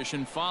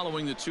position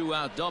following the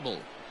 2-out double.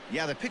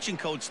 Yeah, the pitching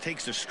coach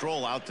takes a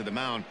stroll out to the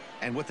mound,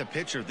 and with a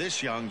pitcher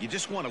this young, you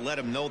just want to let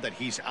him know that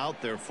he's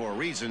out there for a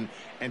reason,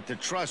 and to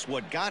trust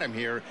what got him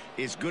here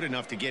is good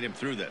enough to get him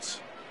through this.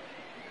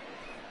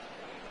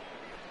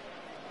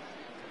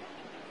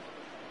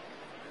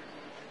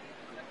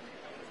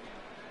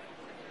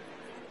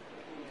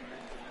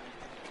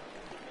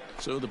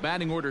 So the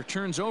batting order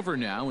turns over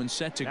now and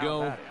set to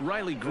go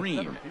Riley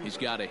Green. He's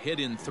got a hit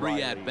in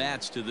 3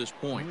 at-bats to this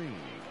point.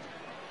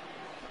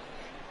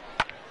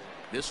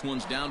 This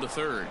one's down to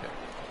third.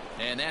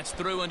 And that's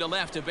through into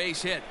left, a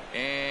base hit.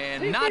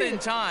 And not in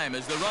time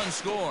as the run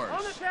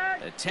scores.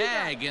 A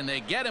tag, and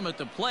they get him at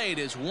the plate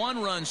as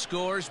 1 run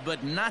scores,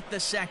 but not the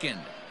second.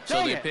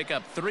 So they pick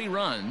up 3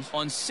 runs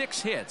on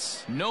 6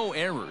 hits, no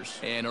errors,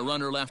 and a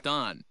runner left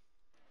on.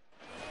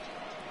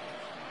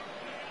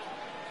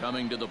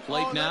 Coming to the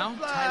plate now,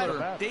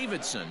 Tyler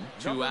Davidson.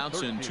 2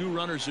 outs and 2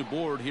 runners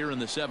aboard here in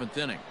the 7th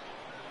inning.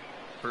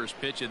 First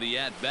pitch of the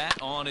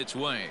at-bat on its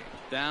way.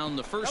 Down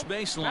the first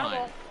baseline.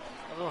 Let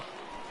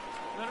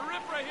it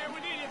rip right here.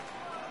 We need it.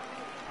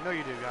 I know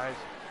you do, guys.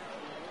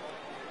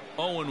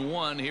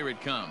 0-1, here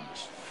it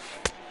comes.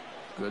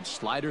 Good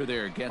slider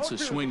there, gets a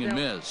swing and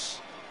miss.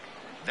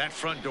 That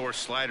front door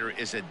slider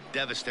is a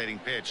devastating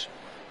pitch.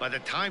 By the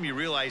time you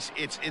realize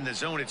it's in the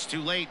zone, it's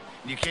too late.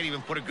 You can't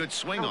even put a good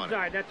swing on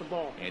it. That's a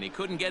ball. And he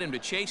couldn't get him to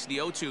chase the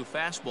 0-2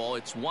 fastball.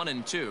 It's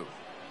 1-2.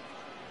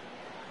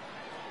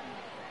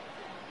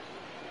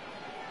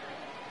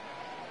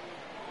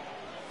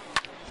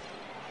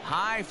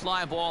 High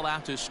fly ball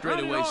out to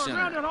straightaway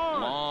center.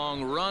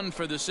 Long run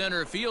for the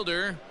center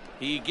fielder.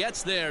 He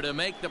gets there to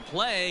make the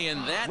play,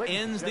 and that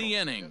ends the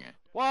inning.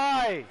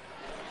 Why?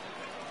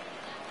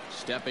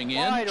 Stepping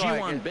in,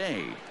 Ji-Hwan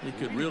Bae. He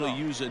could really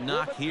use a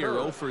knock here.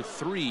 0 for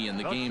 3 in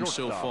the game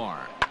so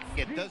far.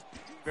 It does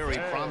very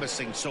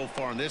promising so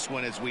far in this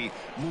one as we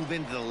move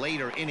into the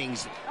later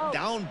innings.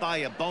 Down by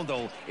a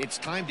bundle, it's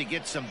time to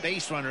get some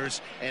base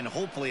runners and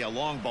hopefully a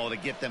long ball to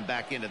get them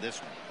back into this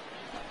one.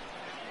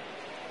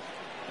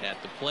 At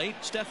the plate,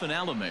 Stefan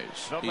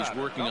Alames. He's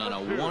working on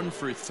a 1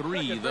 for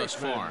 3 thus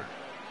far.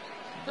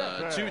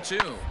 The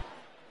 2-2.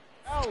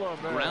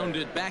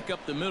 Grounded back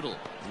up the middle.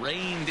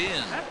 Reined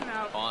in.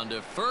 On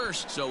to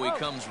first, so he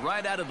comes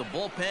right out of the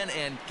bullpen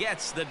and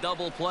gets the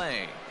double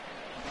play.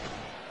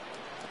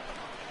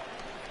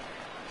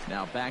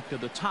 Now back to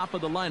the top of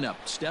the lineup.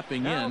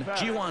 Stepping in,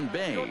 Ji-Hwan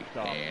Bae.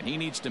 And he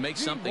needs to make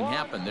something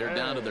happen. They're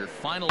down to their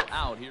final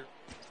out here.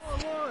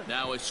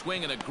 Now a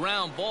swing and a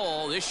ground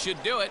ball. This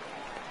should do it.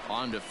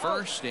 On to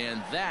first,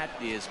 and that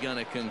is going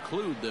to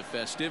conclude the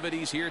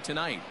festivities here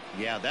tonight.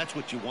 Yeah, that's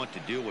what you want to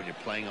do when you're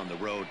playing on the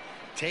road.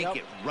 Take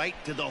it right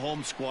to the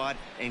home squad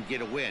and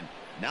get a win.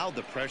 Now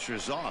the pressure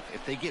is off.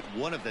 If they get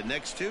one of the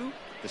next 2,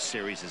 the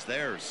series is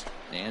theirs.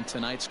 And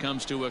tonight's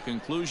comes to a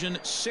conclusion,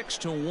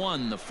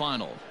 6-1 the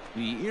final.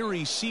 The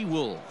Erie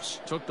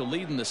Seawolves took the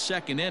lead in the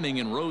 2nd inning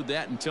and rode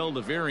that until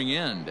the very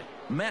end.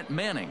 Matt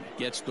Manning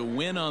gets the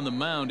win on the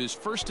mound, his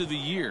first of the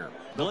year.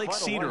 Blake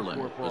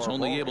Cederlin was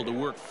only able to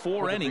work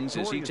 4 innings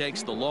as he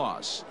takes the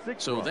loss.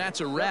 So that's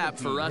a wrap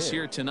for us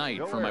here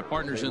tonight. For my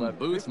partners in the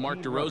booth, Mark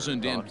DeRosa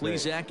and Dan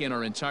Plezak, and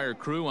our entire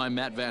crew, I'm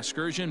Matt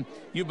Vasgersian.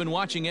 You've been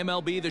watching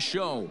MLB The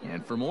Show.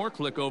 And for more,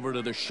 click over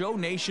to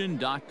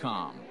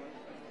theshownation.com.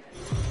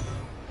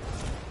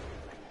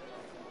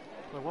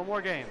 One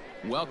more game.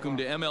 Welcome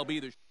to MLB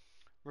The Show.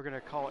 We're going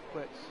to call it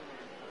quits.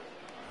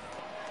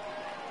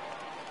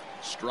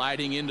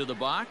 Striding into the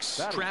box,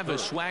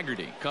 Travis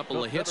Swaggerty.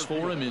 Couple of hits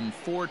for him in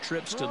 4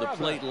 trips to the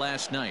plate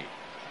last night.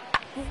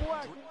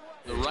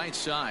 The right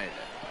side.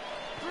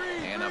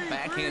 And a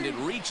backhanded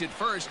reach at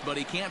first, but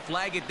he can't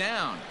flag it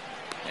down.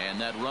 And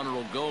that runner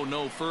will go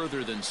no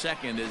further than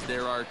second as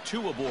there are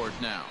 2 aboard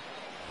now.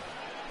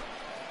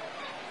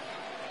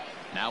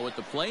 Now at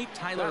the plate,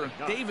 Tyler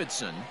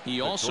Davidson. He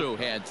also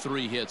had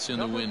 3 hits in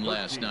the win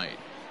last night.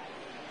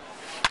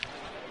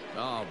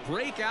 Oh,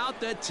 break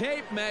out the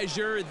tape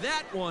measure.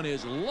 That one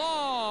is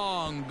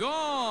long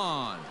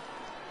gone.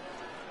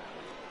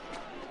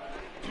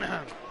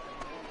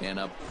 And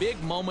a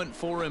big moment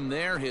for him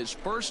there. His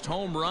first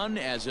home run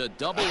as a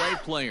Double-A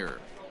player.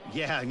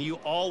 Yeah, and you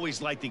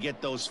always like to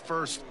get those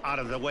first out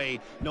of the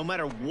way, no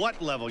matter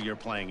what level you're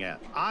playing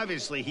at.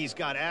 Obviously, he's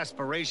got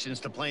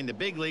aspirations to play in the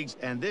big leagues,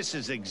 and this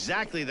is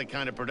exactly the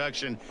kind of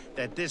production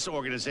that this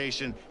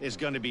organization is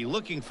going to be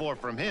looking for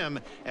from him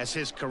as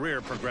his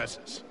career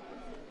progresses.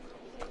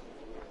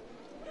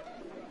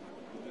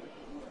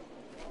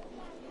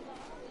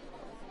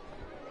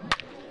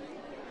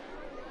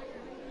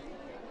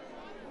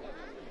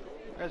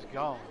 That's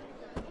gone.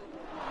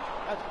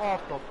 That's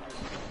off the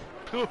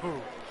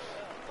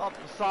off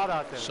the side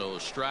out there. So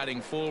striding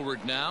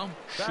forward now,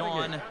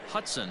 Sean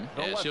Hudson,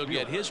 as he'll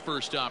get his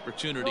first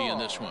opportunity in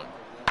this one.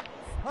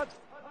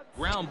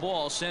 Ground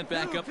ball sent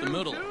back up the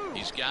middle.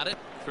 He's got it.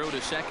 Throw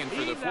to second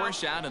for the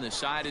force out, and the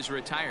side is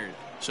retired.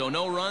 So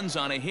no runs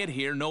on a hit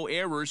here, no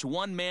errors,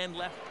 1 man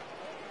left.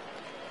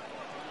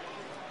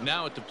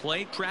 Now at the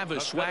plate,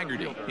 Travis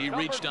Swaggerty. He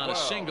reached on a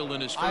single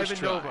in his first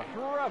try.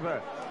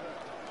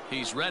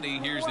 He's ready.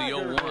 Here's the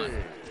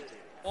 0-1.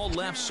 All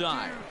left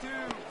side.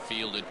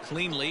 Fielded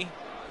cleanly.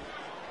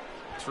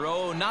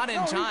 Throw not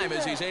in time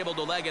as he's able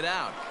to leg it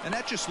out. And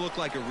that just looked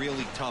like a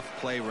really tough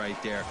play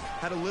right there.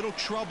 Had a little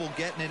trouble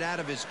getting it out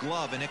of his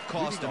glove, and it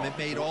cost him. It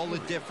made all the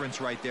difference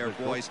right there,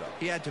 boys.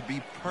 He had to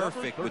be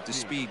perfect with the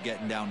speed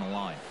getting down the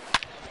line.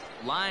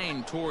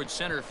 Line towards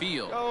center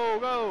field. Go,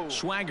 go.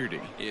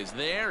 Swaggerty is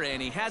there, and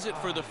he has it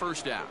for the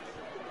first out.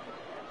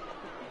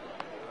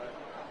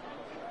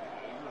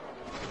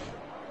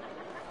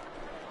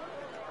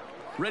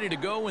 Ready to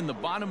go in the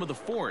bottom of the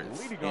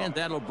fourth, and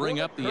that'll bring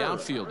up the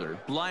outfielder,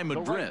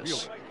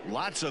 Mlb.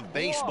 Lots of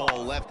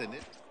baseball left in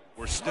it.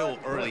 We're still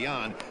early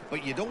on,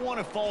 but you don't want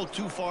to fall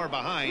too far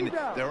behind.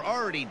 They're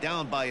already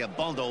down by a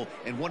bundle,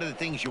 and one of the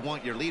things you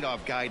want your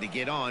leadoff guy to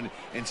get on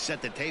and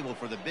set the table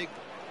for the big.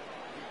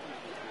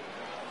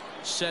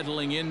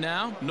 Settling in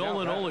now,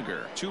 Nolan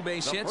Oliger. 2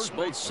 base hits,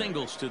 both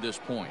singles to this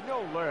point.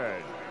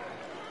 Nolan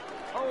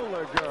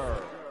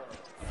Oliger.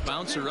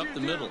 Bouncer up the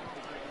middle.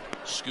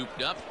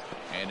 Scooped up,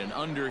 and an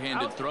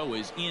underhanded throw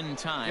is in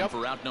time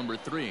for out number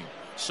 3.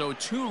 So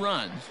 2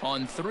 runs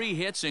on 3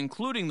 hits,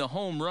 including the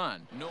home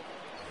run.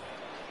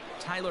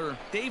 Tyler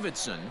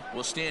Davidson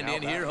will stand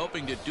in here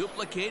hoping to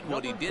duplicate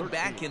what he did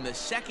back in the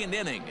 2nd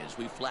inning as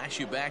we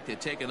flash you back to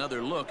take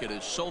another look at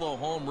his solo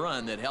home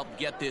run that helped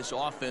get this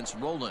offense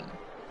rolling.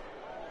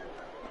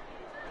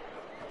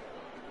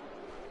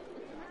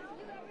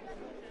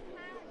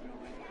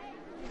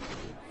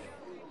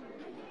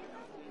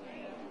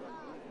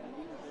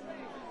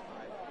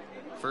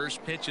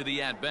 First pitch of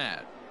the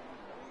at-bat.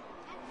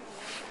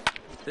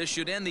 This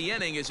should end the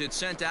inning as it's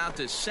sent out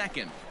to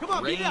second. Come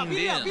on, Reined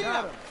in.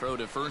 Throw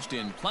to first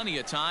in plenty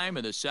of time,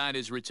 and the side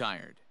is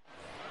retired.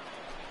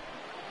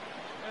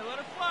 Hey, let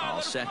her fly,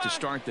 All set to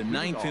start the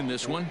 9th in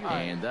this one,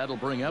 and that'll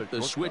bring up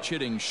the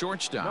switch-hitting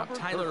shortstop,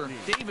 Tyler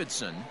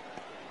Davidson.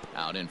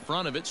 Out in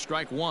front of it,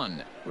 strike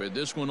 1. With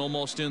this one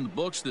almost in the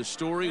books, the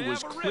story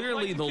was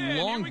clearly the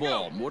long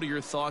ball. What are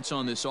your thoughts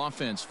on this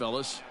offense,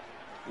 fellas?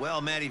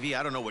 Well, Matty V,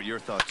 I don't know what your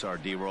thoughts are,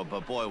 D-Roll,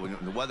 but boy, when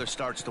the weather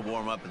starts to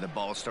warm up and the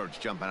ball starts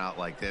jumping out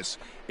like this,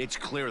 it's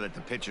clear that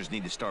the pitchers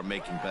need to start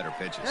making better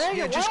pitches.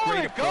 Yeah, just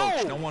great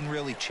approach. No one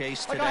really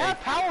chased today. I have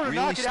power to really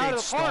knock it out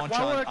stayed of the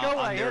park. staunch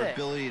Why on their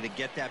ability to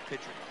get that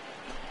pitcher.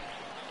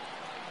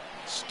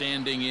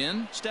 Standing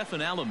in,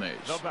 Stefan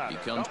Alames. He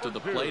comes to the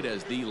plate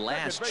as the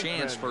last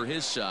chance for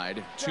his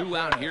side. 2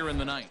 out here in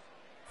the 9th.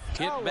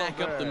 Hit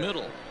back up the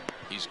middle.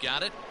 He's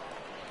got it.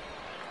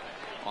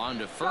 On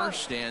to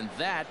first, and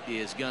that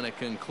is going to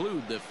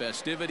conclude the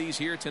festivities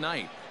here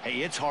tonight.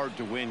 Hey, it's hard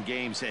to win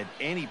games at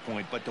any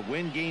point, but to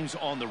win games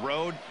on the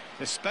road,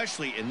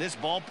 especially in this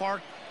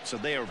ballpark, so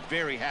they are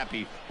very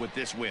happy with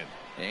this win.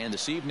 And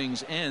this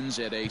evening's ends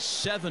at a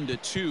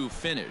 7-2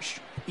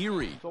 finish.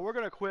 Erie. So we're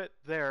going to quit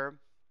there,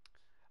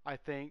 I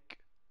think.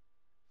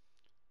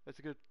 That's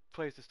a good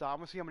place to stop. I'm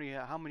going to see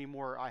how many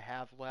more I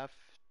have left.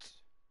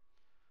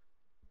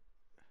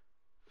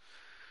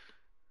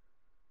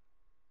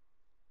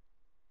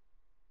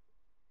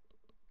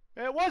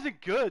 It wasn't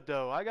good,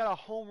 though. I got a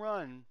home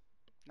run.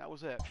 That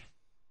was it.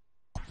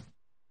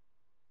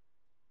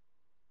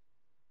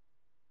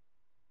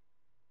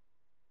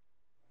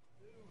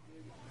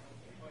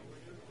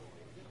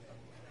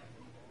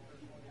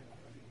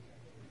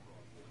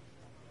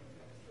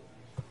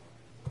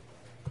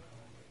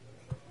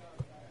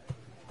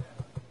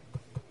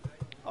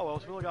 Oh, well,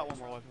 so we only got one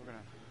more left. We're going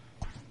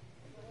to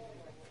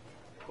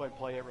go ahead and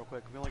play it real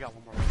quick. We only got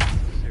one more left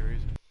in this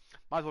series.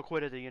 Might as well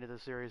quit at the end of the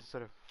series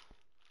instead of...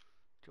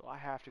 I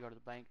have to go to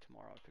the bank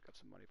tomorrow to pick up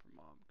some money from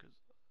Mom because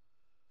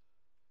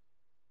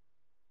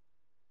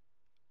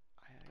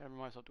I gotta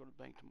remind myself to go to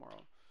the bank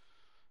tomorrow.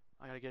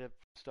 I gotta get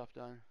stuff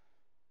done.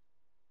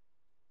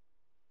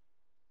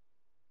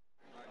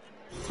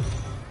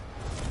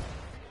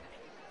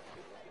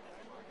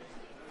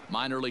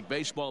 Minor League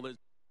Baseball is.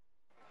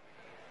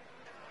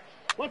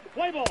 Let's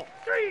play ball.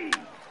 3.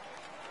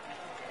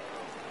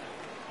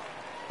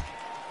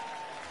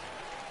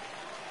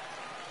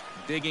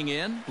 Digging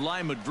in,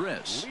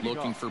 Mlb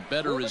looking for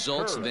better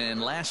results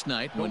than last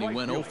night when he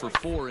went 0 for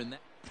 4 in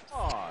that.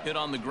 Hit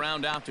on the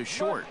ground out to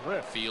short.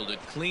 Fielded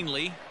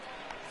cleanly.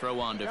 Throw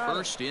on to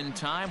first in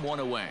time, 1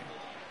 away.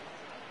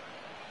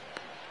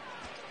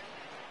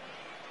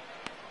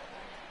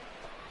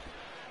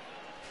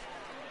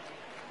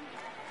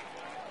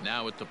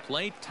 Now at the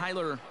plate,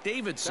 Tyler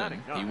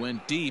Davidson. He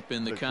went deep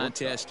in the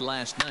contest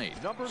last night.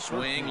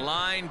 Swing,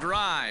 line,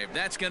 drive.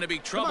 That's going to be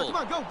trouble.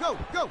 Come on,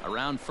 go.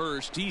 Around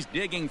first, he's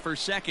digging for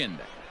second.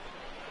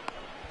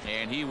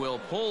 And he will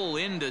pull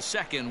into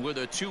second with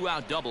a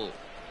 2-out double.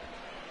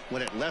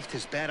 When it left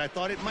his bat, I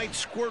thought it might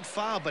squirt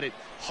foul, but it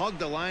hugged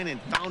the line and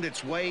found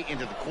its way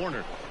into the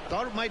corner.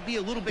 Thought it might be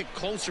a little bit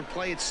closer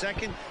play at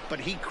second, but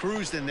he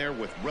cruised in there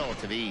with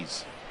relative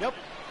ease. Yep.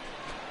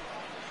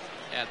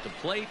 At the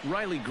plate,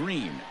 Riley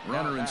Green,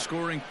 runner in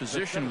scoring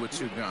position with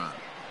 2 gone.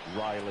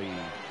 Riley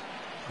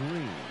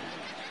Green.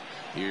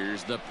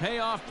 Here's the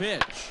payoff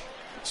pitch.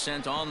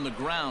 Sent on the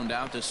ground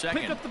out to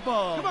second. Pick up the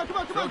ball. Come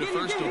on. Throw to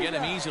first will get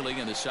him easily,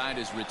 and the side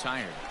is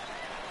retired.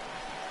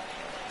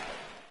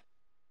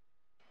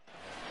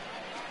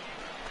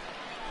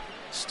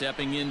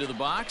 Stepping into the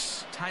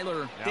box,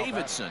 Tyler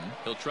Davidson.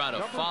 He'll try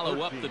to follow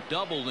up the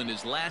double in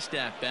his last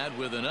at-bat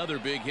with another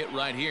big hit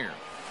right here.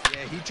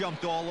 Yeah, he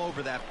jumped all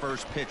over that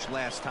first pitch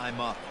last time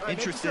up.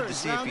 Interested to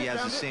see if he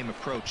has the same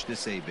approach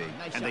this AB.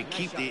 And they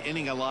keep the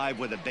inning alive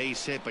with a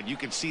base hit, but you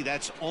can see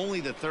that's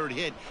only the third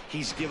hit.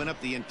 He's given up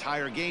the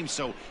entire game,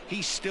 so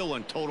he's still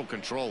in total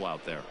control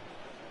out there.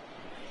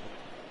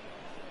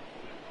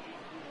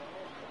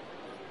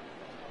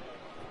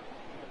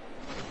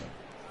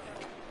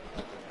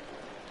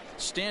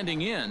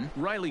 Standing in,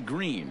 Riley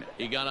Green.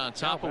 He got on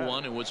top of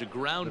one and was a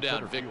ground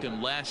out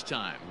victim last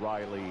time.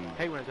 Riley.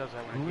 Hey, when it does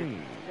that, when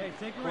Green.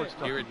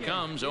 Here it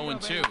comes,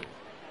 0-2.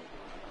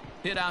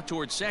 Hit out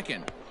towards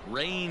second.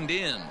 Reined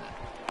in.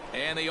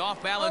 And the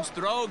off-balance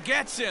throw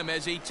gets him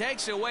as he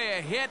takes away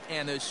a hit,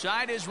 and the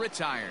side is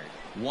retired.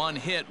 One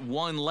hit,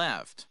 one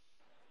left.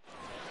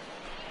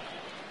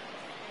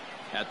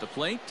 At the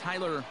plate,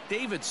 Tyler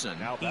Davidson.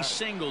 He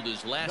singled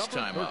his last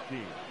time up.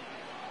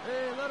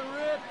 Hey, let it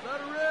rip,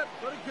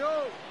 let it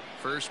go.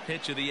 First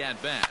pitch of the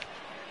at-bat.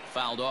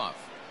 Fouled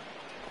off.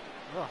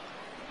 Oh.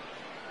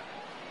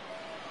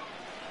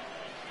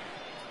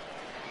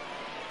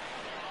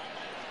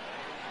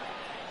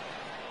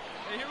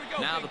 Hey, here we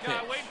go, Now the pitch.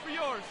 Waiting for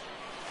yours.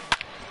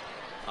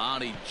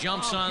 And he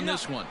jumps on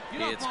this one.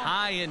 It's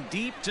high and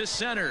deep to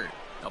center.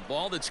 A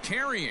ball that's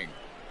carrying.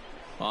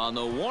 On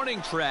the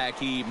warning track,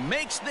 he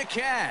makes the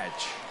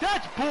catch.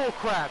 That's bull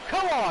crap.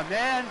 Come on,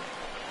 man.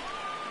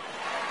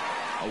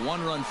 A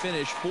one-run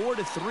finish,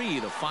 4-3,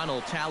 the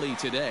final tally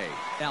today.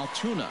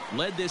 Altoona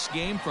led this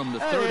game from the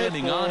third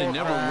inning on and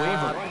never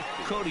wavered.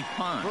 Cody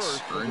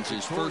Ponce earns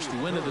his first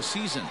win of the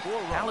season.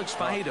 Alex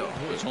Faedo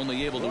was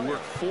only able to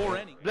work 4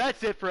 innings.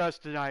 That's it for us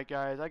tonight,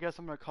 guys. I guess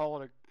I'm going to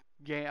call it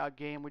a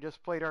game. We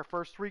just played our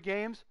first 3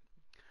 games.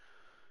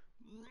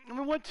 And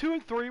we went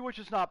 2-3, which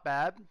is not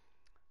bad.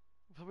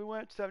 So we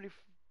went 70.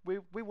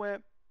 We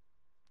went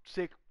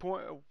 6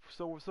 point.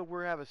 So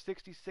we have a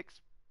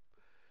 66.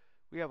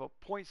 We have a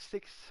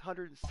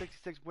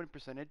 .666 win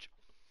percentage.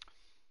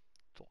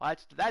 So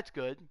that's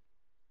good.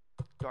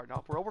 Starting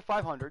off, we're over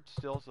 500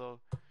 still,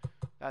 so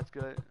that's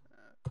good.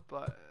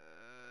 But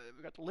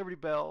we got the Liberty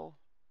Bell,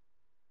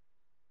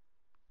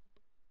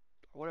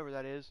 or whatever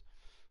that is.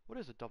 What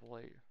is a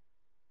AA?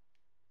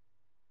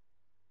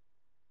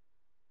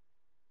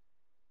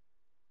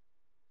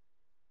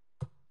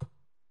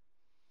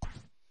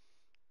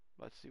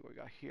 Let's see what we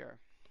got here.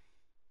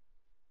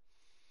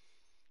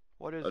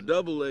 What is a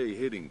AA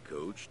hitting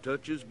coach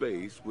touches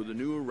base with a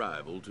new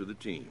arrival to the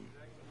team.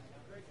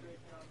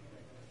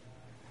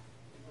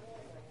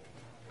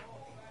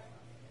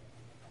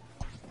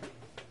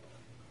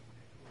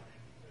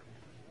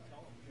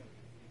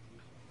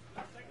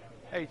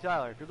 Hey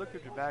Tyler, if you're looking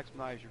to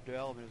maximize your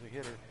development as a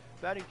hitter,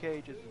 batting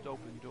cage is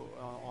open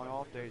on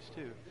off days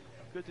too.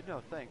 Good to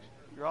know, thanks.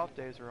 Your off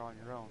days are on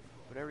your own,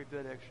 but every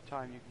bit of extra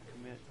time you can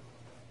commit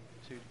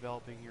to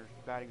developing your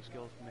batting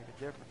skills will make a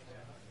difference.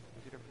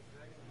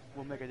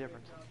 Will make a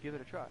difference. Give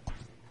it a try. So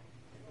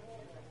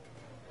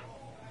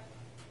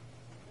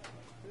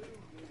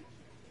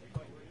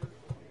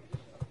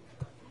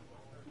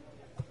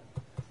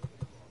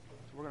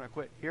we're gonna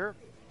quit here.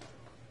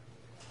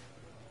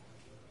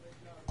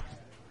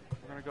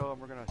 We're gonna go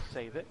and we're gonna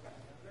save it.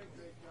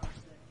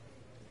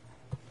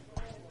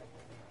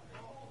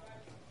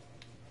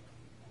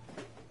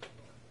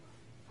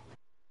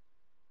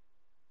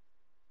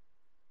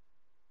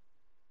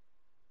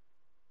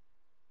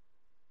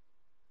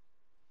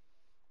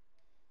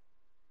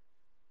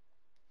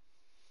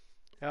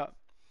 Yeah.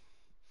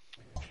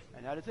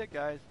 And that is it,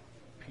 guys.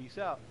 Peace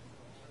out.